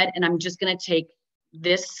go ahead and I'm just going to take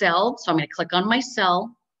this cell. So I'm going to click on my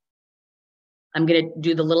cell. I'm going to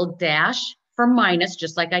do the little dash for minus,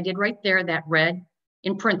 just like I did right there, that red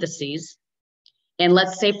in parentheses. And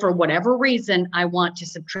let's say for whatever reason, I want to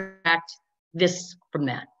subtract this from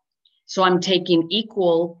that. So I'm taking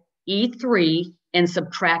equal E3 and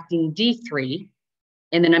subtracting D3.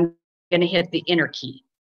 And then I'm going to hit the enter key.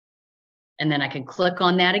 And then I can click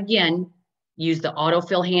on that again, use the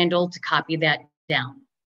autofill handle to copy that down.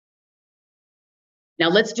 Now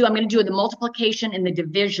I'm going to do the multiplication and the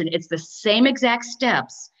division. It's the same exact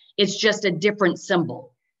steps. It's just a different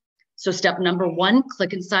symbol. So step number 1,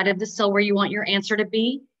 click inside of the cell where you want your answer to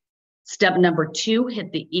be. Step number 2,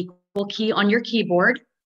 hit the equal key on your keyboard.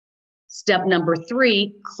 Step number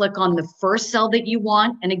 3, click on the first cell that you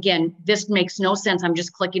want. And again, this makes no sense. I'm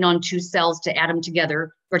just clicking on 2 cells to add them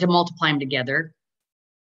together or to multiply them together.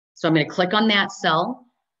 So I'm going to click on that cell.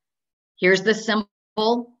 Here's the symbol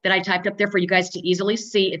that I typed up there for you guys to easily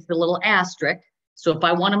see. It's the little asterisk. So if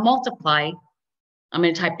I want to multiply, I'm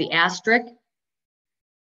going to type the asterisk.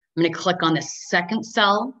 I'm going to click on the second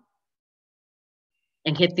cell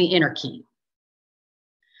and hit the enter key.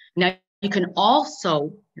 Now you can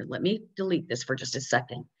also, here, let me delete this for just a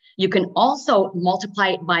second. You can also multiply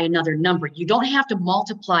it by another number. You don't have to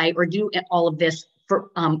multiply or do all of this for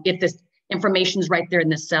if this information is right there in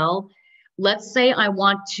the cell. Let's say I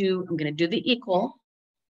want to, I'm going to do the equal.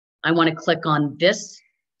 I want to click on this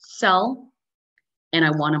cell and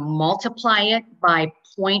I want to multiply it by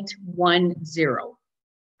 0.10.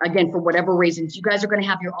 Again, for whatever reasons, you guys are going to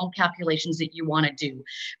have your own calculations that you want to do,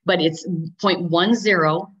 but it's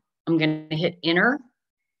 0.10. I'm going to hit enter,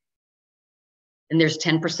 and there's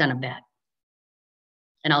 10% of that.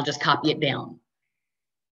 And I'll just copy it down.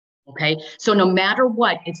 Okay, so no matter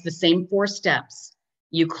what, it's the same 4 steps.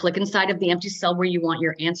 You click inside of the empty cell where you want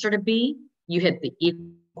your answer to be. You hit the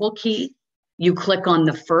equal key. You click on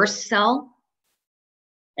the first cell.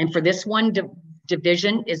 And for this one,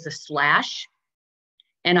 division is a slash.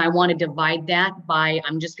 And I want to divide that by,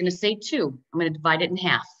 I'm just going to say 2. I'm going to divide it in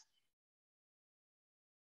half.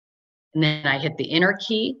 And then I hit the enter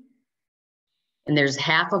key. And there's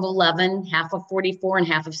half of 11, half of 44, and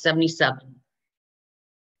half of 77.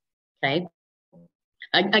 Okay.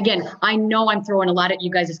 Again, I know I'm throwing a lot at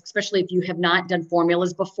you guys, especially if you have not done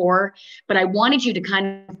formulas before, but I wanted you to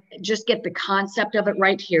kind of just get the concept of it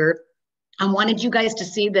right here. I wanted you guys to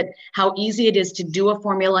see that how easy it is to do a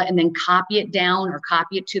formula and then copy it down or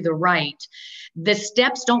copy it to the right. The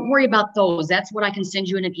steps, don't worry about those. That's what I can send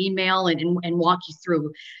you in an email and walk you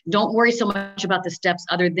through. Don't worry so much about the steps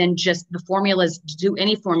other than just the formulas. To do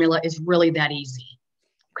any formula is really that easy.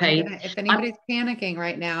 Okay. If anybody's panicking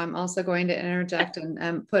right now, I'm also going to interject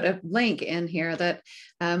and put a link in here that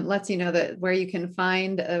lets you know that where you can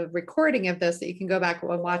find a recording of this, that you can go back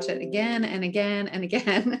and watch it again and again and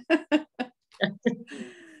again.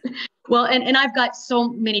 Well, and I've got so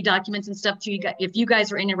many documents and stuff to you guys. If you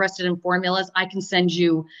guys are interested in formulas, I can send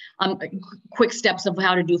you quick steps of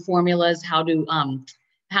how to do formulas, how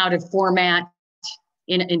to format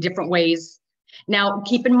in different ways. Now,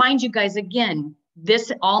 keep in mind, you guys, again,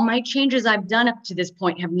 all my changes I've done up to this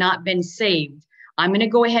point have not been saved. I'm going to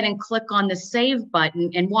go ahead and click on the save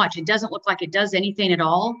button and watch. It doesn't look like it does anything at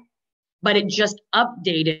all, but it just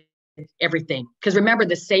updated everything. Because remember,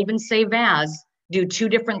 the save and save as do 2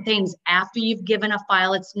 different things after you've given a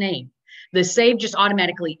file its name. The save just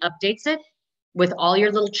automatically updates it with all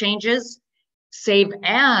your little changes. Save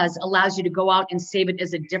as allows you to go out and save it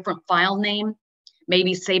as a different file name.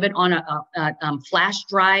 Maybe save it on a flash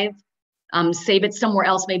drive. Save it somewhere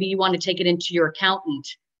else. Maybe you want to take it into your accountant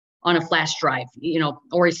on a flash drive,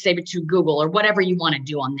 or save it to Google or whatever you want to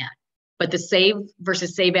do on that. But the save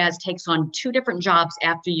versus save as takes on 2 different jobs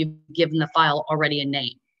after you've given the file already a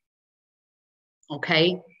name.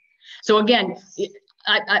 Okay. So again,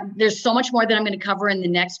 there's so much more that I'm going to cover in the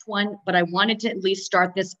next one, but I wanted to at least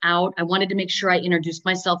start this out. I wanted to make sure I introduced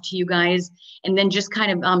myself to you guys and then just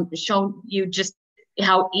kind of show you just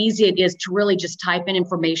how easy it is to really just type in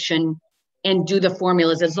information and do the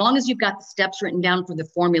formulas. As long as you've got the steps written down for the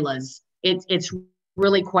formulas, it's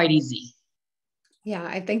really quite easy. Yeah,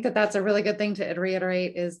 I think that that's a really good thing to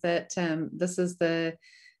reiterate, is that this is the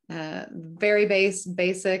very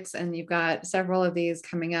basics, and you've got several of these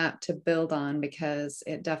coming up to build on, because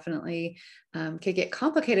it definitely could get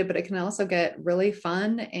complicated, but it can also get really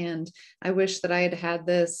fun. And I wish that I had had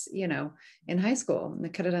this, in high school, and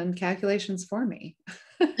it could have done calculations for me.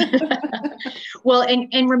 Well,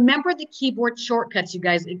 and remember the keyboard shortcuts, you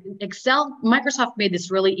guys. Excel, Microsoft made this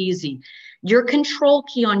really easy. Your control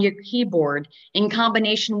key on your keyboard in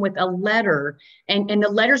combination with a letter, and the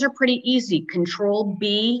letters are pretty easy. Control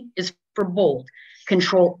B is for bold.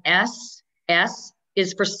 Control S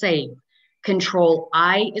is for save. Control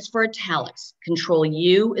I is for italics. Control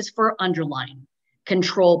U is for underline.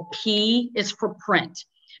 Control P is for print.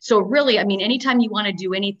 So really, I mean, anytime you want to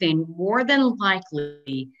do anything, more than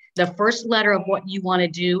likely, the first letter of what you want to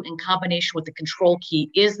do in combination with the control key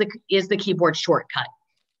is the keyboard shortcut.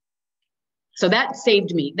 So that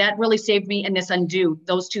saved me. That really saved me. And this undo,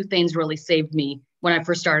 those 2 things really saved me when I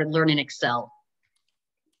first started learning Excel.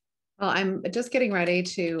 Well, I'm just getting ready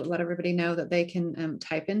to let everybody know that they can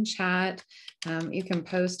type in chat. You can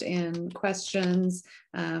post in questions,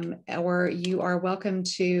 or you are welcome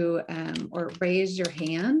to or raise your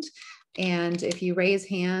hand. And if you raise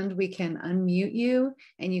hand, we can unmute you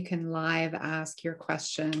and you can live ask your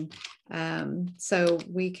question. So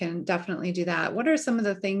we can definitely do that. What are some of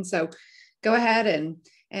the things? So go ahead and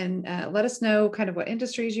let us know kind of what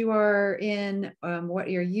industries you are in, what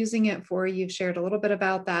you're using it for. You've shared a little bit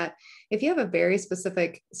about that. If you have a very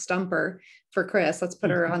specific stumper for Chris, let's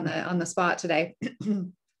put her on the spot today.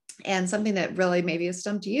 And something that really maybe has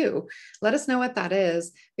stumped you, let us know what that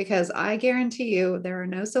is, because I guarantee you there are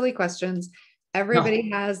no silly questions.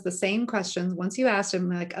 Everybody has the same questions. Once you ask them,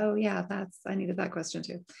 like, oh yeah, I needed that question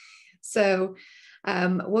too. So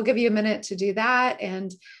we'll give you a minute to do that.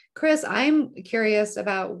 And Chris, I'm curious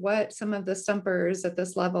about what some of the stumpers at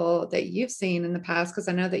this level that you've seen in the past, because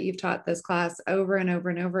I know that you've taught this class over and over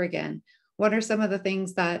and over again. What are some of the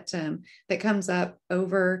things that that comes up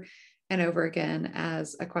over and over again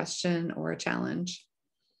as a question or a challenge?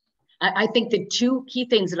 I think the two key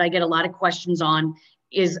things that I get a lot of questions on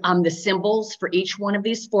is the symbols for each one of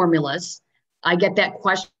these formulas. I get that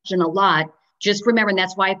question a lot. Just remember, and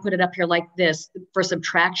that's why I put it up here like this. For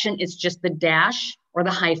subtraction, it's just the dash or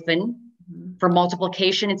the hyphen. Mm-hmm. For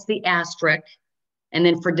multiplication, it's the asterisk. And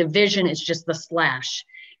then for division, it's just the slash.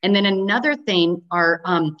 And then another thing are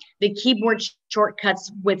the keyboard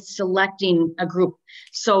shortcuts with selecting a group.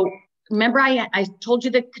 So remember, I told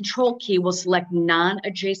you the control key will select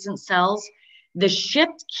non-adjacent cells. The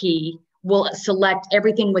shift key will select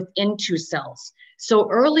everything within two cells. So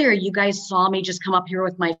earlier, you guys saw me just come up here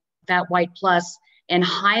with my fat white plus and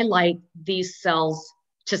highlight these cells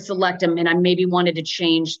to select them. And I maybe wanted to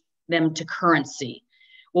change them to currency.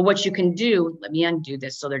 Well, what you can do, let me undo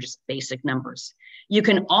this so they're just basic numbers. You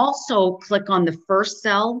can also click on the first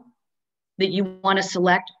cell that you want to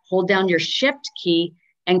select, hold down your shift key,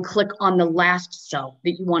 and click on the last cell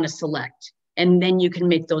that you want to select. And then you can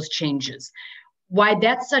make those changes. Why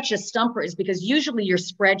that's such a stumper is because usually your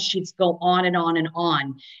spreadsheets go on and on and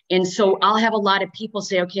on. And so I'll have a lot of people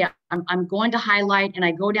say, okay, I'm going to highlight and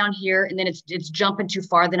I go down here and then it's jumping too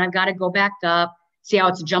far. Then I've got to go back up, see how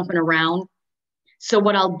it's jumping around. So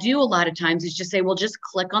what I'll do a lot of times is just say, well, just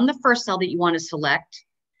click on the first cell that you want to select,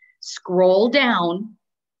 scroll down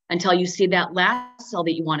until you see that last cell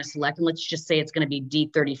that you want to select. And let's just say it's going to be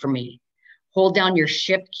D30 for me. Hold down your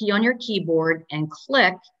shift key on your keyboard and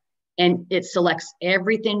click, and it selects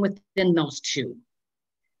everything within those two.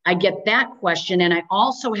 I get that question. And I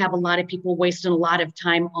also have a lot of people wasting a lot of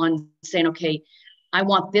time on saying, okay, I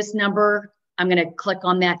want this number. I'm going to click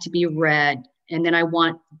on that to be red. And then I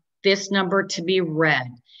want this number to be red.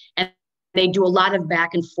 And they do a lot of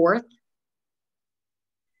back and forth.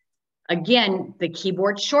 Again, the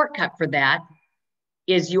keyboard shortcut for that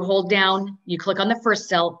is you hold down, you click on the first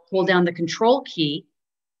cell, hold down the control key,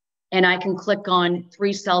 and I can click on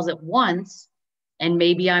 3 cells at once. And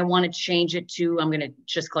maybe I want to change it to, I'm going to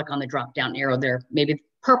just click on the drop down arrow there, maybe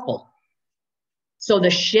purple. So the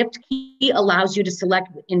shift key allows you to select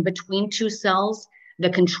in between 2 cells.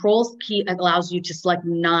 The controls key allows you to select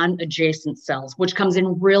non-adjacent cells, which comes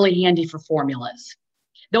in really handy for formulas.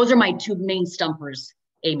 Those are my 2 main stumpers,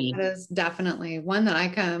 Amy. That is definitely one that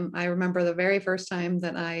I remember the very first time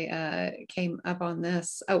that I came up on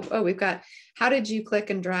this. Oh, we've got, how did you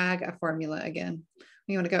click and drag a formula again?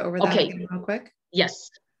 You want to go over that again real quick? Yes.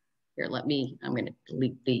 Here, I'm going to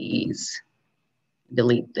delete these.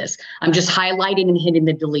 Delete this. I'm just highlighting and hitting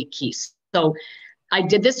the delete keys. So I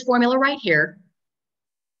did this formula right here.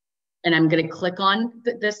 And I'm going to click on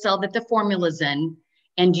the cell that the formula is in.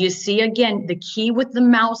 And you see, again, the key with the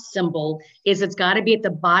mouse symbol is it's got to be at the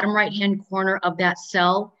bottom right-hand corner of that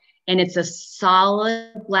cell. And it's a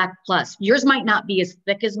solid black plus. Yours might not be as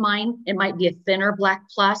thick as mine. It might be a thinner black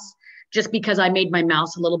plus just because I made my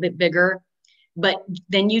mouse a little bit bigger. But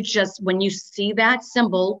then when you see that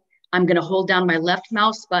symbol, I'm going to hold down my left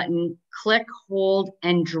mouse button, click, hold,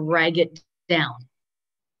 and drag it down.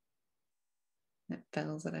 It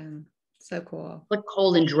fills it in. So cool. Click,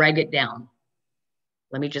 hold, and drag it down.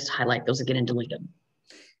 Let me just highlight those again and delete them.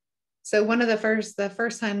 So one of the first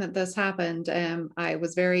time that this happened,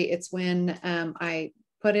 it's when I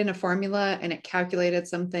put in a formula and it calculated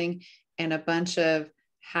something and a bunch of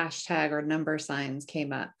hashtag or number signs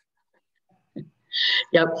came up.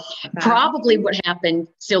 Yep. Probably what happened.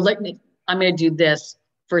 So I'm going to do this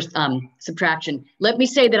first, subtraction. Let me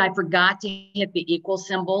say that I forgot to hit the equal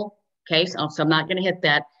symbol. Okay. So I'm not going to hit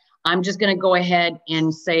that. I'm just going to go ahead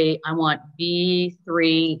and say, I want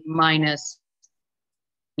B3 minus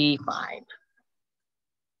B5.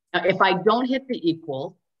 Now, if I don't hit the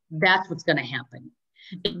equal, that's what's going to happen.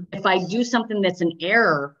 If I do something that's an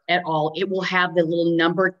error at all, it will have the little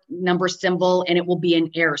number symbol and it will be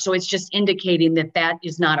an error. So it's just indicating that that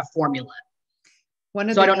is not a formula.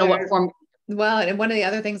 So I don't know what form. Well, and one of the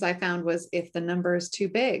other things I found was if the number is too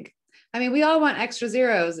big. I mean, we all want extra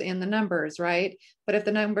zeros in the numbers, right? But if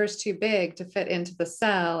the number is too big to fit into the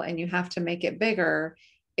cell and you have to make it bigger,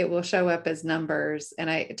 it will show up as numbers. And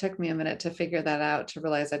it took me a minute to figure that out, to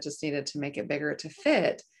realize I just needed to make it bigger to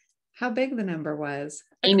fit how big the number was.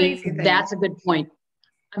 Amy, that's a good point.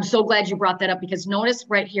 I'm so glad you brought that up, because notice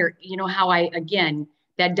right here, you know how again,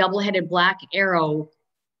 that double-headed black arrow,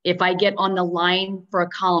 if I get on the line for a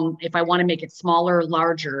column, if I want to make it smaller or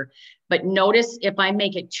larger, but notice if I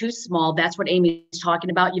make it too small, that's what Amy's talking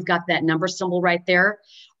about. You've got that number symbol right there.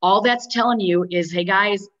 All that's telling you is, hey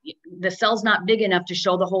guys, the cell's not big enough to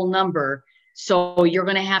show the whole number. So you're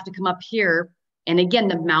going to have to come up here. And again,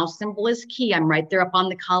 the mouse symbol is key. I'm right there up on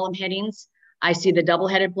the column headings. I see the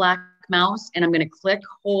double-headed black mouse, and I'm going to click,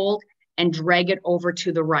 hold, and drag it over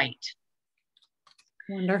to the right.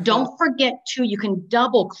 Wonderful. Don't forget to, you can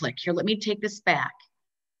double click here. Let me take this back.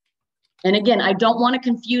 And again, I don't want to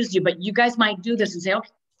confuse you, but you guys might do this and say, okay,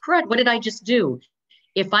 correct, what did I just do?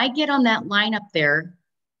 If I get on that line up there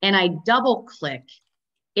and I double click,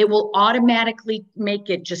 it will automatically make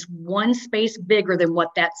it just one space bigger than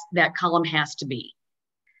what that column has to be.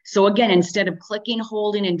 So again, instead of clicking,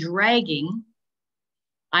 holding, and dragging,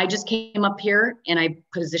 I just came up here and I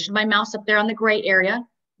positioned my mouse up there on the gray area,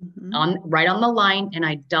 right on the line, and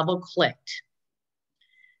I double clicked.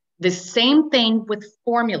 The same thing with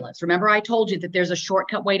formulas. Remember, I told you that there's a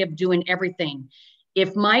shortcut way of doing everything.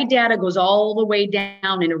 If my data goes all the way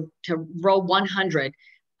down to row 100,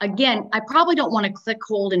 again, I probably don't want to click,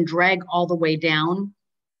 hold, and drag all the way down,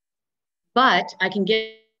 but I can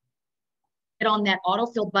get on that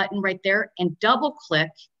autofill button right there and double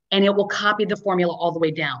click, and it will copy the formula all the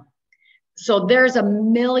way down. So there's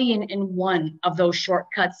 1,000,001 of those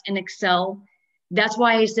shortcuts in Excel. That's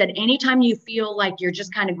why I said, anytime you feel like you're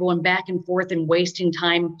just kind of going back and forth and wasting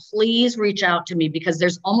time, please reach out to me, because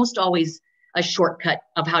there's almost always a shortcut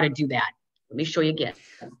of how to do that. Let me show you again.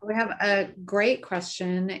 We have a great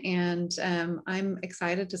question, and I'm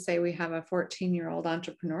excited to say we have a 14-year-old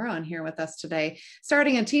entrepreneur on here with us today,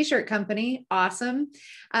 starting a t-shirt company. Awesome.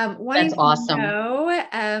 That's awesome. To know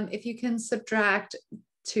if you can subtract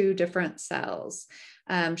two different cells.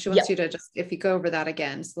 She wants you to just, if you go over that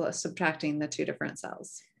again, so subtracting the two different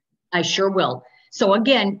cells. I sure will. So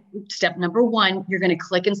again, step number 1, you're going to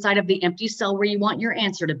click inside of the empty cell where you want your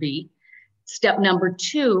answer to be. Step number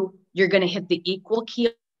 2, you're going to hit the equal key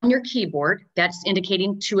on your keyboard. That's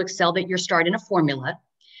indicating to Excel that you're starting a formula.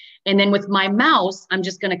 And then with my mouse, I'm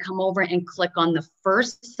just going to come over and click on the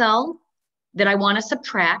first cell that I want to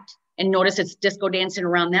subtract. And notice it's disco dancing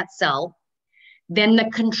around that cell. Then the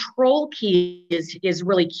control key is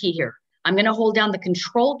really key here. I'm going to hold down the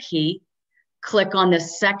control key, click on the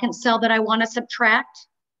second cell that I want to subtract,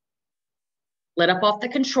 let up off the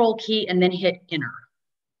control key, and then hit enter.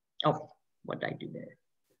 Oh, what did I do there?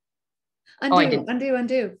 Undo.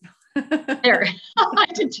 There,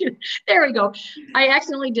 there we go. I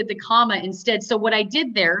accidentally did the comma instead. So what I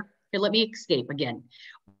did there, here, let me escape again.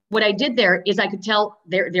 What I did there is I could tell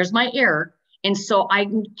there's my error. And so I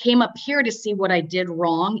came up here to see what I did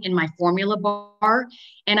wrong in my formula bar.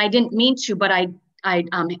 And I didn't mean to, but I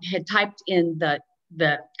had typed in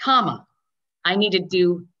the comma. I need to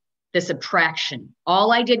do the subtraction.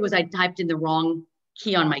 All I did was I typed in the wrong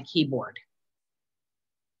key on my keyboard.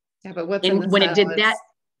 Yeah, but what's and when it did that,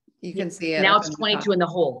 you can see it. Now it's 22 in the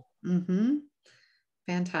hole.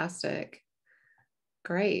 Fantastic.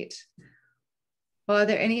 Great. Well, are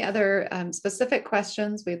there any other specific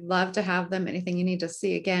questions? We'd love to have them. Anything you need to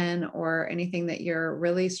see again, or anything that you're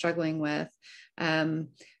really struggling with.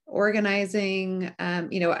 Organizing,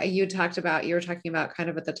 you were talking about kind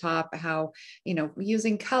of at the top how,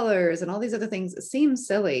 using colors and all these other things seems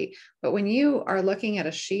silly, but when you are looking at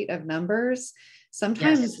a sheet of numbers,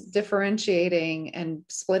 sometimes differentiating and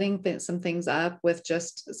splitting some things up with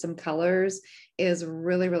just some colors is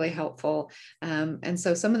really, really helpful. And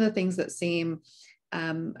so some of the things that seem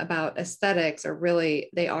about aesthetics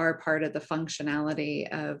they are part of the functionality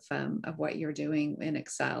of what you're doing in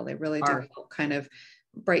Excel. They really do help kind of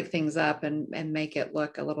break things up and make it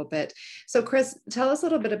look a little bit. So Chris, tell us a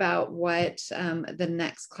little bit about what the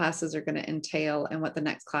next classes are going to entail and what the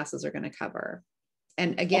next classes are going to cover.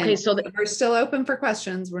 And again, so we're still open for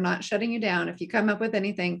questions. We're not shutting you down. If you come up with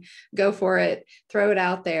anything, go for it, throw it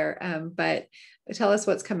out there. But tell us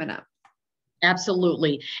what's coming up.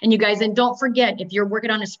 Absolutely. And you guys, and don't forget, if you're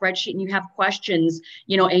working on a spreadsheet and you have questions,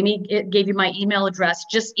 you know, Amy gave you my email address.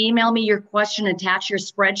 Just email me your question, attach your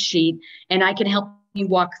spreadsheet, and I can help you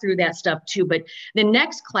walk through that stuff too. But the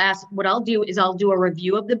next class, what I'll do is I'll do a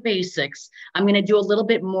review of the basics. I'm going to do a little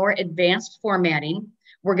bit more advanced formatting.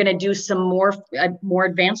 We're going to do some more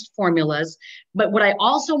advanced formulas. But what I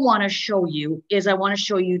also want to show you is I want to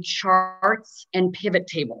show you charts and pivot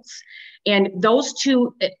tables. And those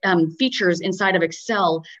two features inside of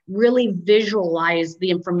Excel really visualize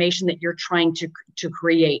the information that you're trying to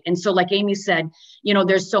create. And so like Amy said, you know,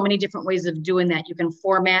 there's so many different ways of doing that. You can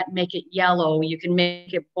format, make it yellow, you can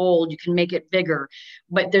make it bold, you can make it bigger.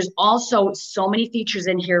 But there's also so many features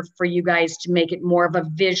in here for you guys to make it more of a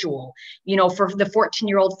visual. You know, for the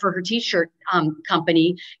 14-year-old for her t-shirt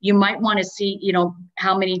company, you might want to see, you know,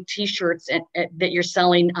 how many t-shirts that you're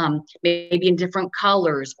selling, maybe in different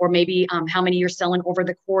colors, or maybe how many you're selling over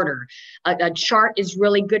the quarter. A chart is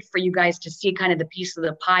really good for you guys to see kind of the piece of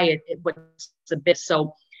the pie, what's a bit.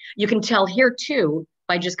 So you can tell here too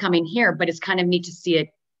by just coming here, but it's kind of neat to see it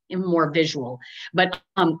in more visual. But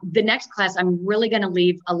the next class, I'm really going to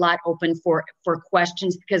leave a lot open for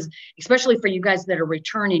questions, because especially for you guys that are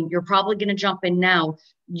returning, you're probably going to jump in now.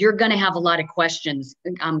 You're going to have a lot of questions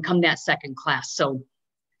come that second class. So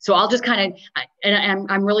I'll just kind of, and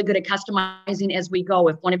I'm really good at customizing as we go.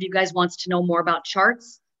 If one of you guys wants to know more about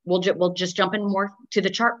charts, we'll just jump in more to the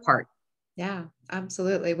chart part. Yeah,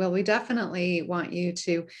 absolutely. Well, we definitely want you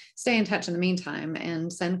to stay in touch in the meantime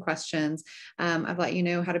and send questions. I've let you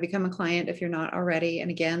know how to become a client if you're not already. And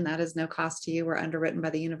again, that is no cost to you. We're underwritten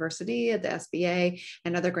by the university, the SBA,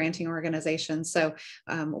 and other granting organizations. So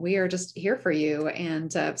we are just here for you,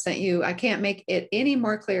 and sent you. I can't make it any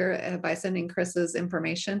more clear by sending Chris's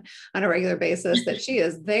information on a regular basis that she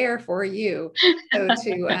is there for you. So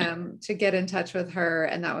to get in touch with her,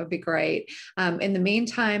 and that would be great. In the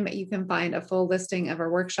meantime, you can find a full listing of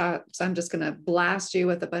our workshops. I'm just going to blast you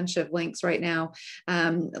with a bunch of links right now,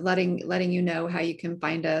 letting you know how you can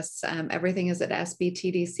find us. Everything is at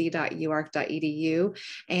sbtdc.uark.edu,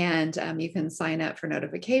 and you can sign up for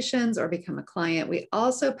notifications or become a client. We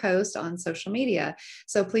also post on social media,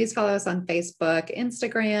 so please follow us on Facebook,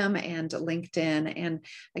 Instagram, and LinkedIn. And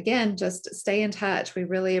again, just stay in touch. We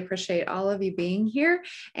really appreciate all of you being here,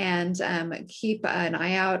 and keep an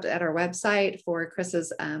eye out at our website for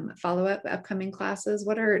Chris's follow-up upcoming classes.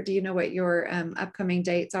 Do you know what your upcoming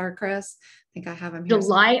dates are, Chris? I think I have them here.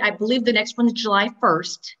 I believe the next one's July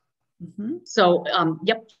 1st. Mm-hmm. So,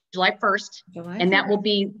 yep, July 1st. And that will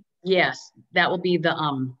be, yes, that will be the,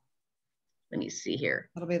 let me see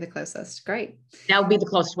here. That'll be the closest. Great. That will be the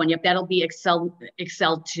closest one. Yep, that'll be Excel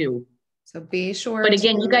 2. So be sure. But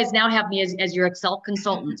again, you guys now have me as your Excel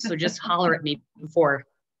consultant. So just holler at me before.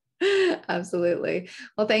 Absolutely.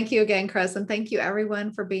 Well, thank you again, Chris, and thank you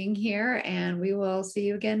everyone for being here, and we will see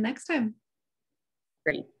you again next time.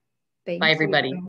 Great. Bye, everybody.